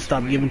just gonna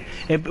stop giving.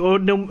 If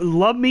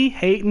love me,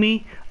 hate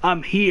me,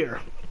 I'm here.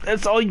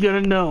 That's all you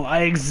gotta know.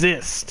 I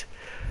exist.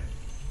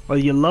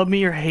 Whether you love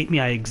me or hate me,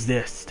 I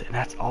exist, and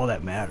that's all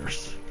that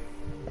matters.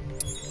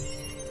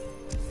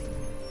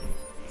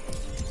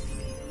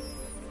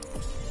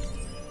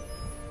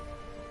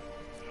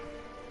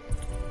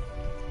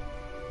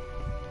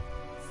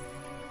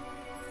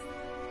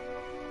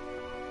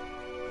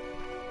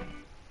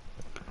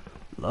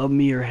 Love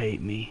me or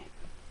hate me,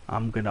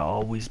 I'm gonna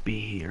always be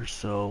here.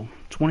 So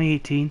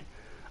 2018,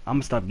 I'm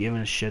gonna stop giving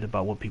a shit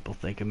about what people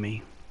think of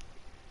me.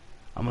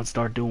 I'm gonna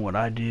start doing what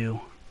I do,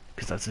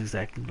 because that's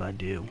exactly what I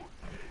do,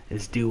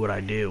 is do what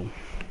I do.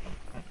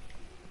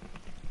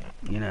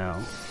 You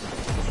know.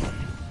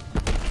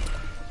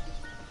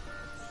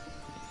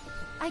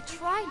 I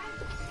tried.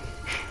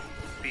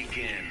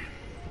 Begin.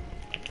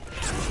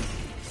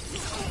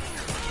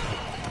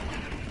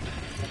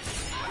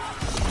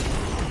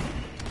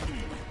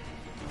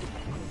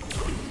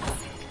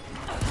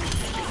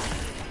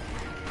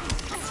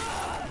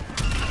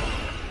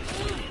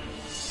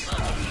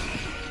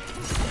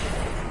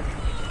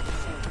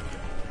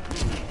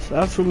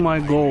 That's what my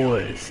goal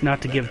is,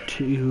 not to give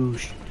two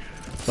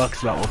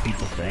fucks about what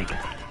people think.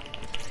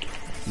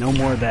 No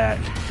more of that.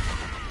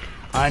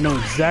 I know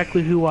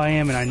exactly who I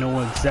am, and I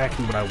know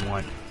exactly what I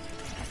want.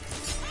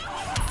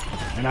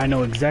 And I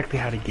know exactly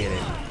how to get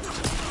it.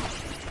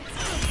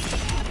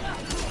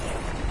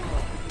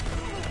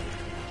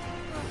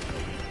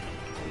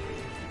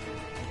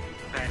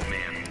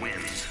 Batman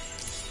wins.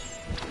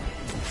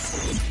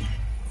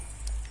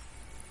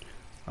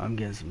 I'm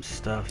getting some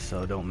stuff,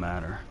 so it don't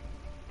matter.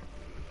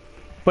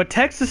 But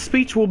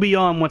text-to-speech will be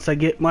on once I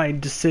get my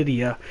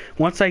Dissidia.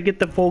 Once I get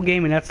the full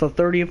game, and that's the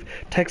 30th,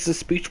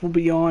 text-to-speech will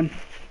be on.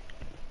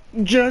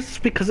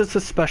 Just because it's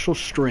a special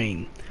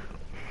stream.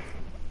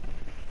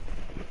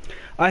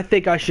 I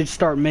think I should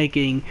start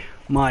making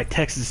my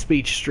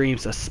text-to-speech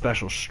streams as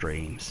special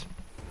streams.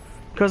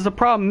 Because the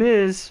problem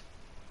is,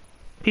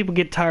 people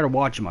get tired of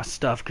watching my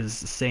stuff because it's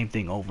the same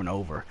thing over and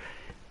over.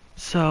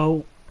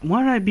 So,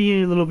 why don't I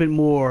be a little bit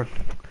more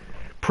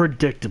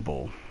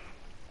predictable?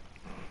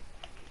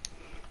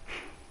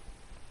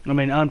 I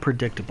mean,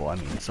 unpredictable.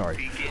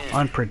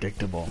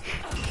 Unpredictable.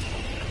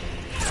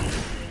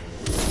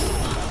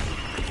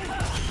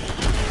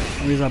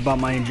 The reason I bought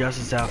my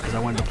Injustice out because I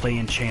wanted to play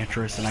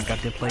Enchantress, and I got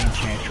to play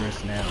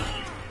Enchantress now.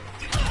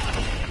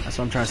 That's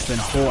what I'm trying to spend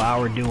a whole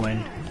hour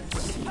doing.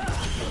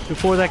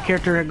 Before that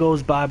character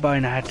goes bye-bye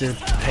and I have to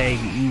pay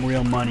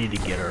real money to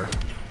get her.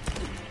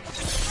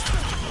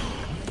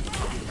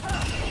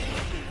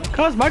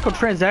 Because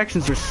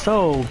microtransactions are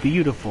so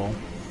beautiful.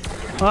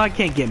 Well, I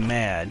can't get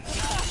mad.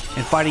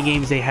 In fighting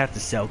games, they have to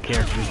sell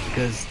characters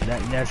because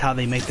that's how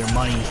they make their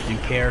money, is through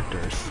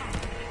characters.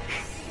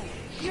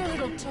 Your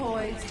little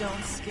toys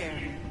don't scare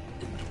me.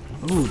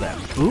 Ooh, that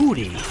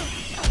booty.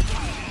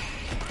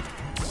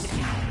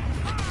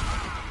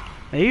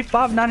 Maybe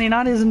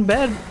 $5.99 isn't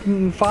bad.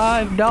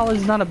 $5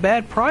 is not a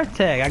bad price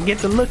tag. I get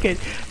to look at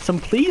some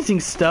pleasing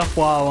stuff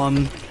while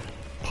I'm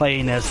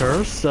playing as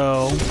her,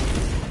 so...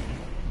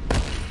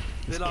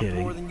 Just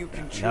kidding.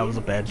 That was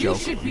a bad joke.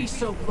 You should be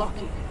so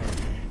lucky.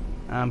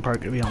 I'm probably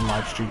gonna be on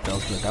live stream though,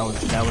 but that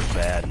was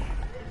bad.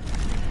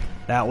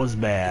 That was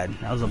bad.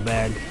 That was a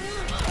bad...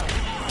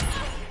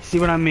 See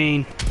what I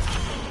mean?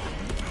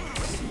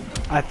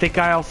 I think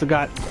I also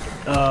got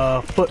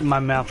foot in my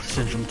mouth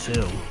syndrome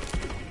too.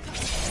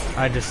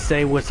 I just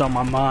say what's on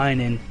my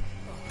mind and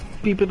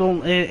people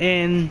don't,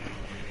 and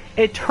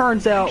it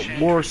turns out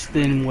worse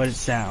than what it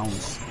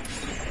sounds.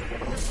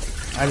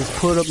 I just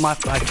put up my,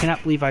 I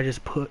cannot believe I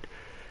just put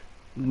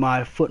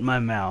my foot in my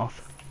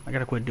mouth. I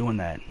gotta quit doing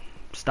that.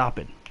 Stop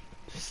it.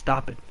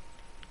 Stop it.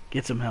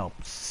 Get some help.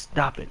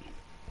 Stop it.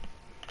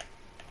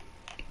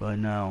 But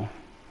no.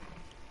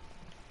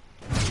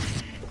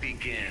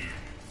 Begin.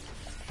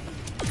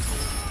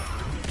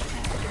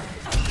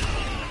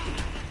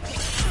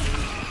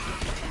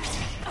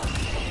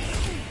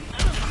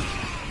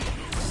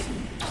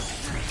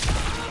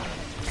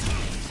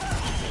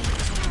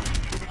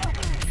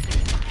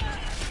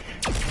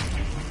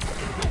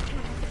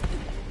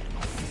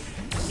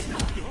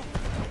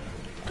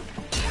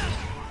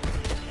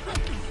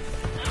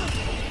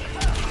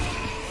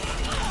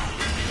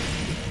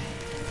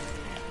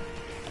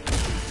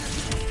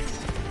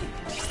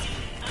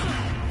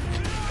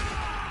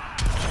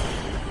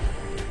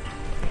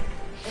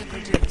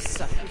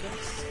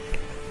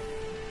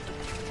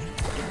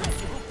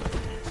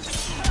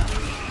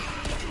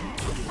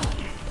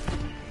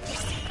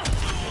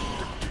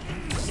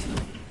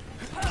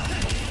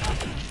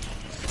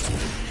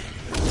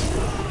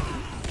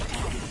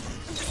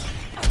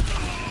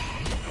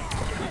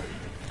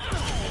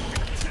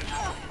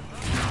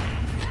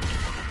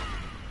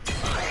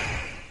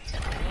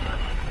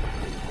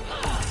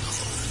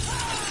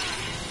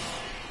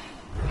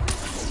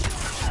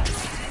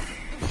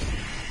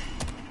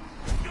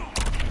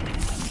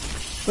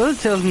 What it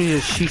tells me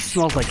is she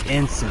smells like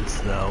incense,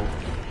 though.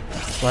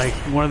 Like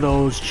one of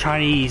those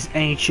Chinese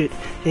ancient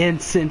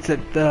incense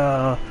that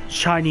the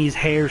Chinese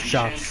hair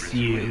shops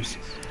use.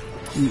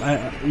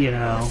 You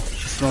know,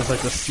 she smells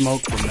like the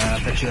smoke from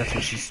that. I bet you that's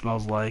what she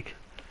smells like.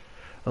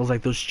 Those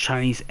like those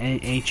Chinese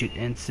ancient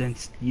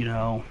incense, you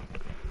know,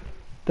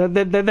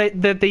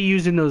 that they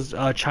use in those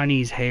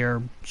Chinese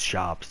hair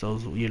shops.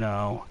 Those, you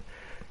know,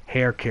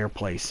 hair care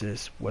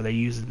places where they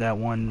use that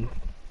one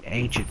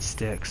ancient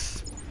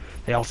sticks.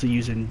 They also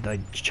use it in the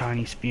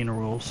Chinese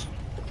funerals.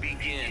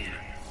 Begin.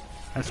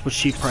 That's what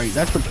she probably.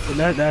 That's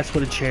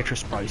what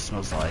Enchantress probably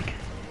smells like.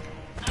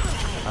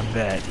 I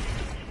bet.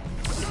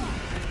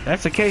 If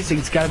that's the case,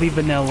 it's gotta be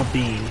vanilla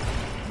bean.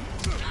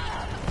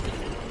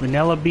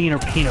 Vanilla bean or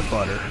peanut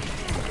butter.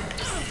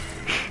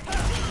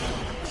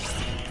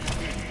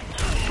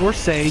 Or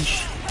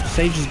sage.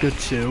 Sage is good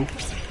too.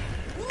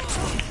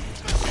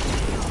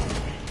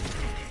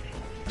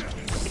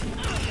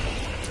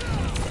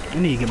 I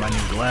need to get my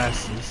new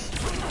glasses.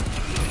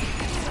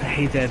 I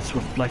hate that it's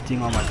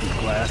reflecting on my new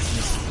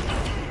glasses.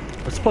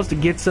 I was supposed to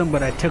get some,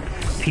 but I took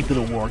people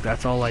to work.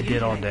 That's all I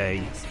did all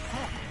day.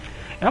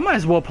 And I might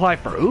as well apply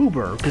for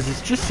Uber, because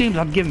it just seems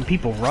I'm giving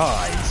people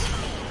rides.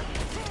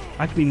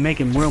 I could be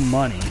making real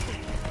money.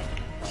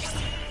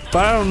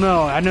 But I don't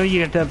know. I know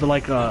you have to have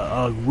like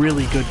a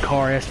really good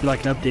car. It has to be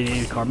like an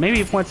updated car. Maybe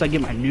if once I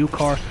get my new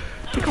car,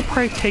 I think I'll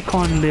probably take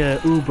on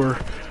the Uber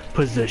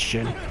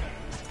position.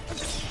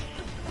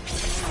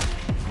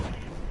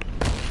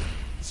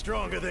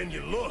 Stronger than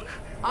you look.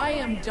 I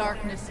am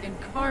darkness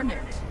incarnate.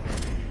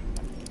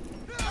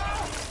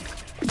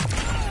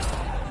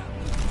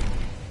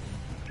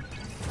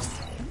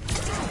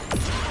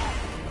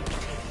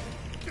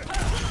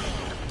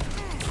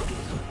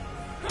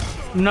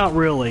 Not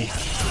really.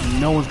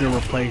 No one's gonna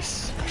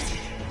replace.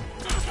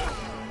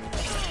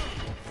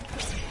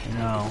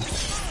 No.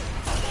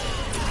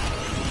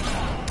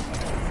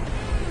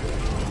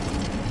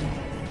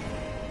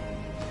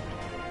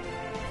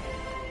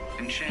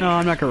 Enchantress. No,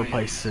 I'm not gonna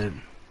replace it.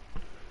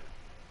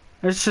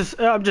 It's just,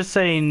 I'm just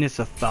saying it's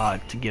a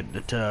thought to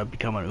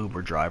become an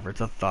Uber driver.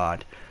 It's a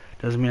thought.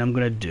 Doesn't mean I'm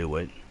gonna do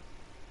it.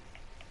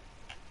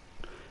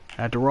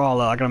 After all,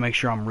 I gotta make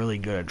sure I'm really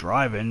good at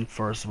driving,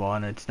 first of all,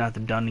 and it's not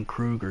the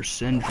Dunning-Kruger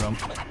syndrome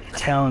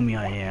telling me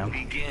I am.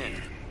 Begin.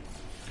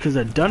 Because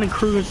the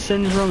Dunning-Kruger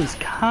syndrome is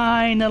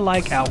kinda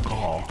like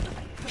alcohol.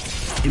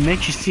 It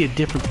makes you see a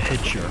different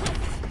picture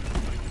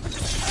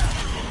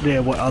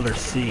than what others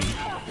see.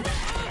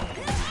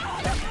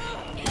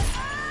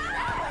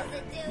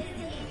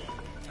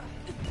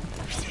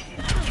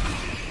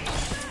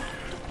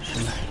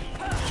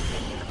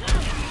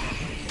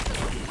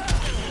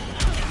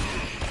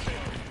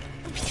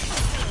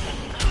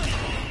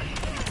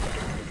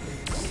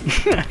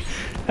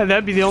 And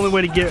that'd be the only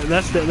way to get.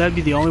 That'd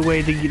be the only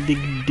way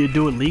to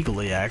do it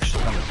legally.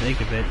 Actually, come to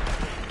think of it,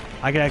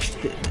 I could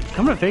actually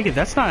come to think of it.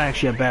 That's not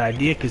actually a bad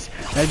idea, because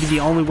that'd be the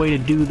only way to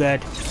do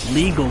that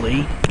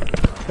legally.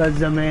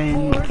 Because I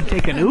mean,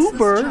 take an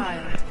Uber.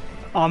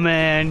 Oh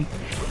man,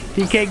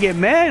 you can't get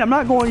mad. I'm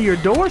not going to your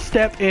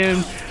doorstep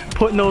and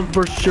putting those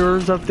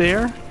brochures up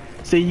there.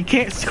 So you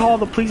can't call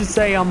the police and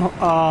say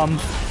I'm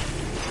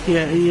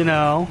yeah, you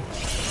know.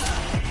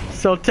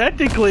 So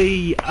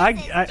technically,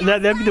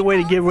 that'd be the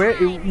way to get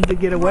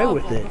away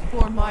with it.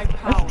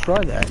 Let's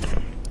try that.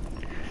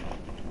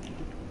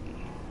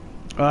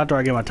 Well, after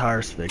I get my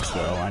tires fixed,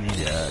 though, I need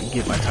to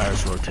get my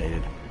tires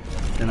rotated.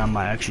 Then I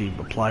might actually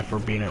apply for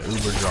being an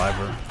Uber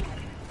driver.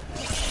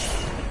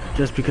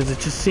 Just because it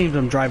just seems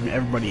I'm driving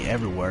everybody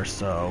everywhere,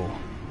 so.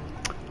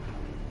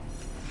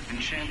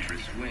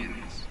 Enchantress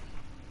wins.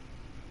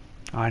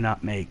 I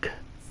not make.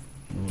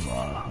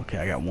 Okay,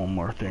 I got one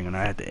more thing, and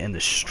I have to end the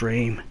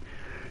stream.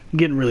 I'm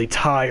getting really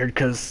tired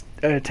because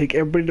I gotta take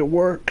everybody to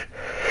work.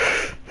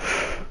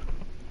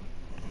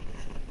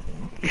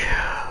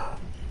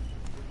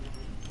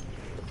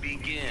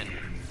 Begin.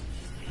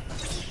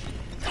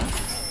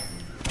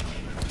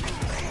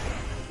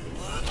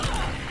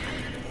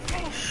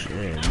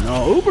 Shit,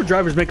 no, Uber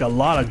drivers make a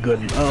lot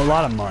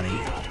of money.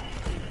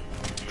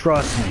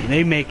 Trust me,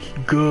 they make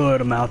good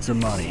amounts of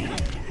money.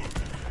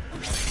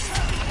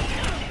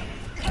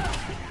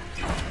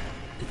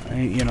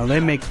 You know, they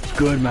make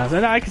good amounts,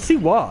 and I can see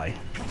why.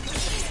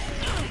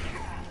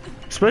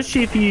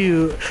 Especially if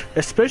you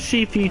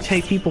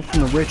take people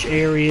from the rich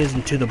areas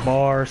into the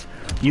bars,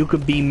 you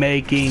could be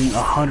making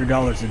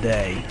 $100 a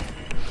day.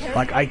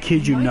 Like, I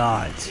kid you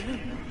not.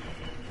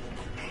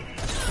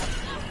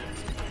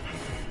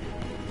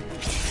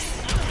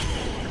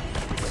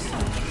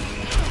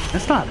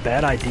 That's not a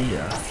bad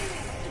idea.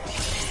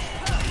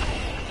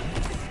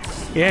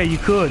 Yeah, you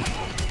could.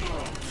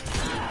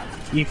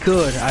 You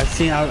could.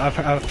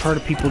 I've heard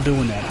of people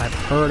doing that. I've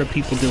heard of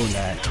people doing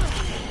that.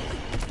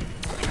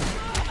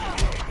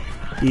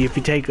 If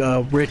you take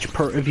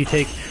if you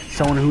take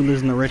someone who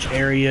lives in the rich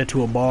area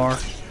to a bar,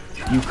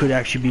 you could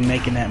actually be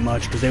making that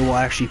much, because they will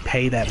actually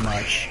pay that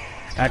much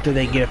after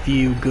they get a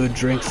few good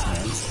drinks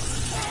in.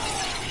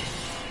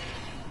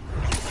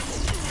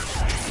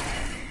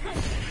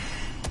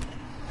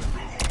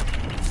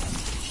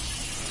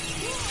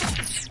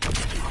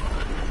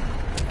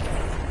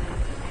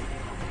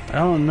 I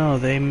don't know,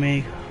 they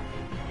make...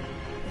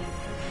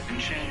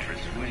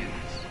 Enchantress wins.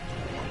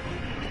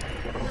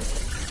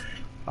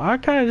 I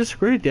kind of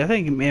disagree with you. I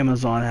think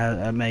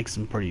Amazon makes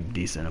some pretty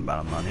decent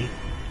amount of money.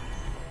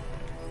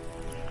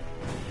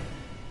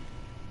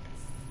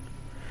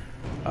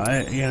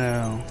 You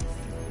know...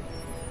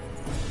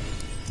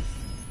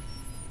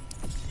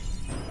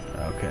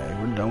 Okay,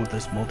 we're done with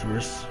this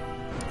multiverse.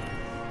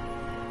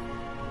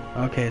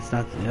 Okay, it's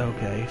not...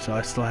 Okay, so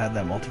I still have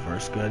that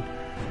multiverse, good.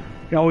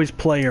 I can always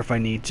play her if I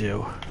need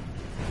to.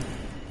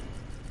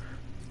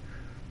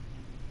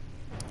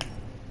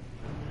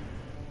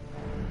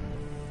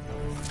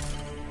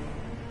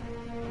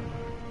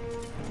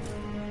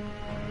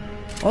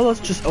 Well, let's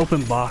just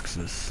open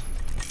boxes.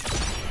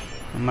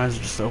 I might as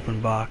well just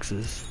open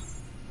boxes.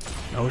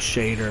 No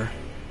shader.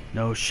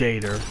 No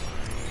shader.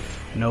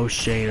 No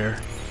shader.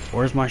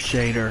 Where's my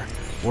shader?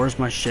 Where's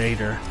my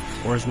shader?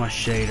 Where's my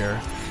shader?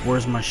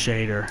 Where's my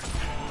shader?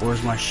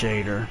 Where's my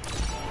shader?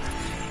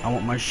 I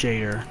want my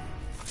shader.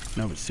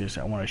 No, but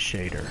seriously, I want a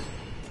shader.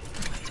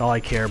 That's all I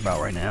care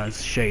about right now is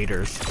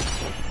shaders.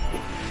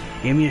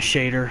 Give me a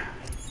shader.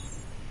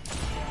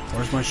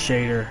 Where's my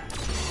shader?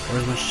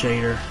 Where's my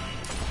shader?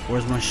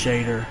 Where's my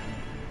shader?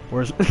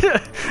 Where's...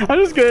 I'm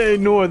just gonna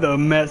ignore the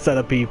mess out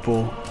of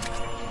people.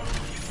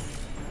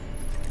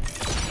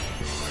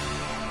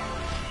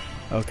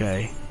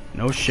 Okay.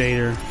 No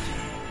shader.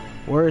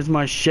 Where is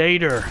my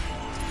shader?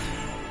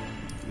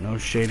 No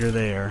shader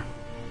there.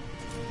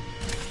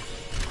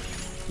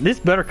 This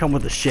better come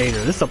with a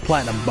shader. This is a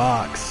platinum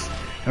box.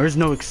 There's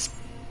no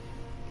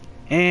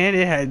and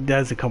it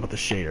doesn't come with a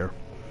shader.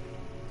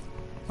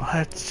 Well,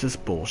 that's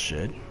just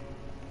bullshit.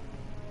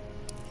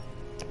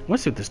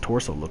 Let's see what this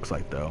torso looks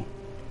like, though.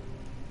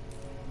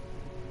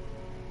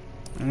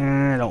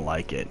 I don't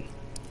like it.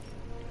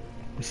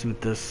 Let's see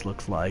what this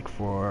looks like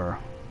for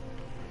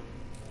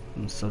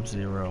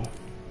Sub-Zero.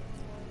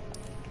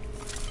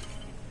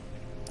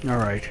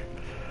 Alright.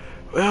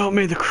 Well,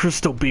 may the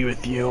crystal be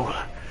with you.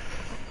 I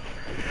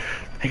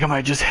think I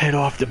might just head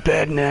off to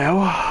bed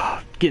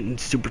now. Getting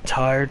super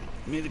tired.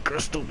 May the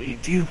crystal be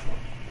with you.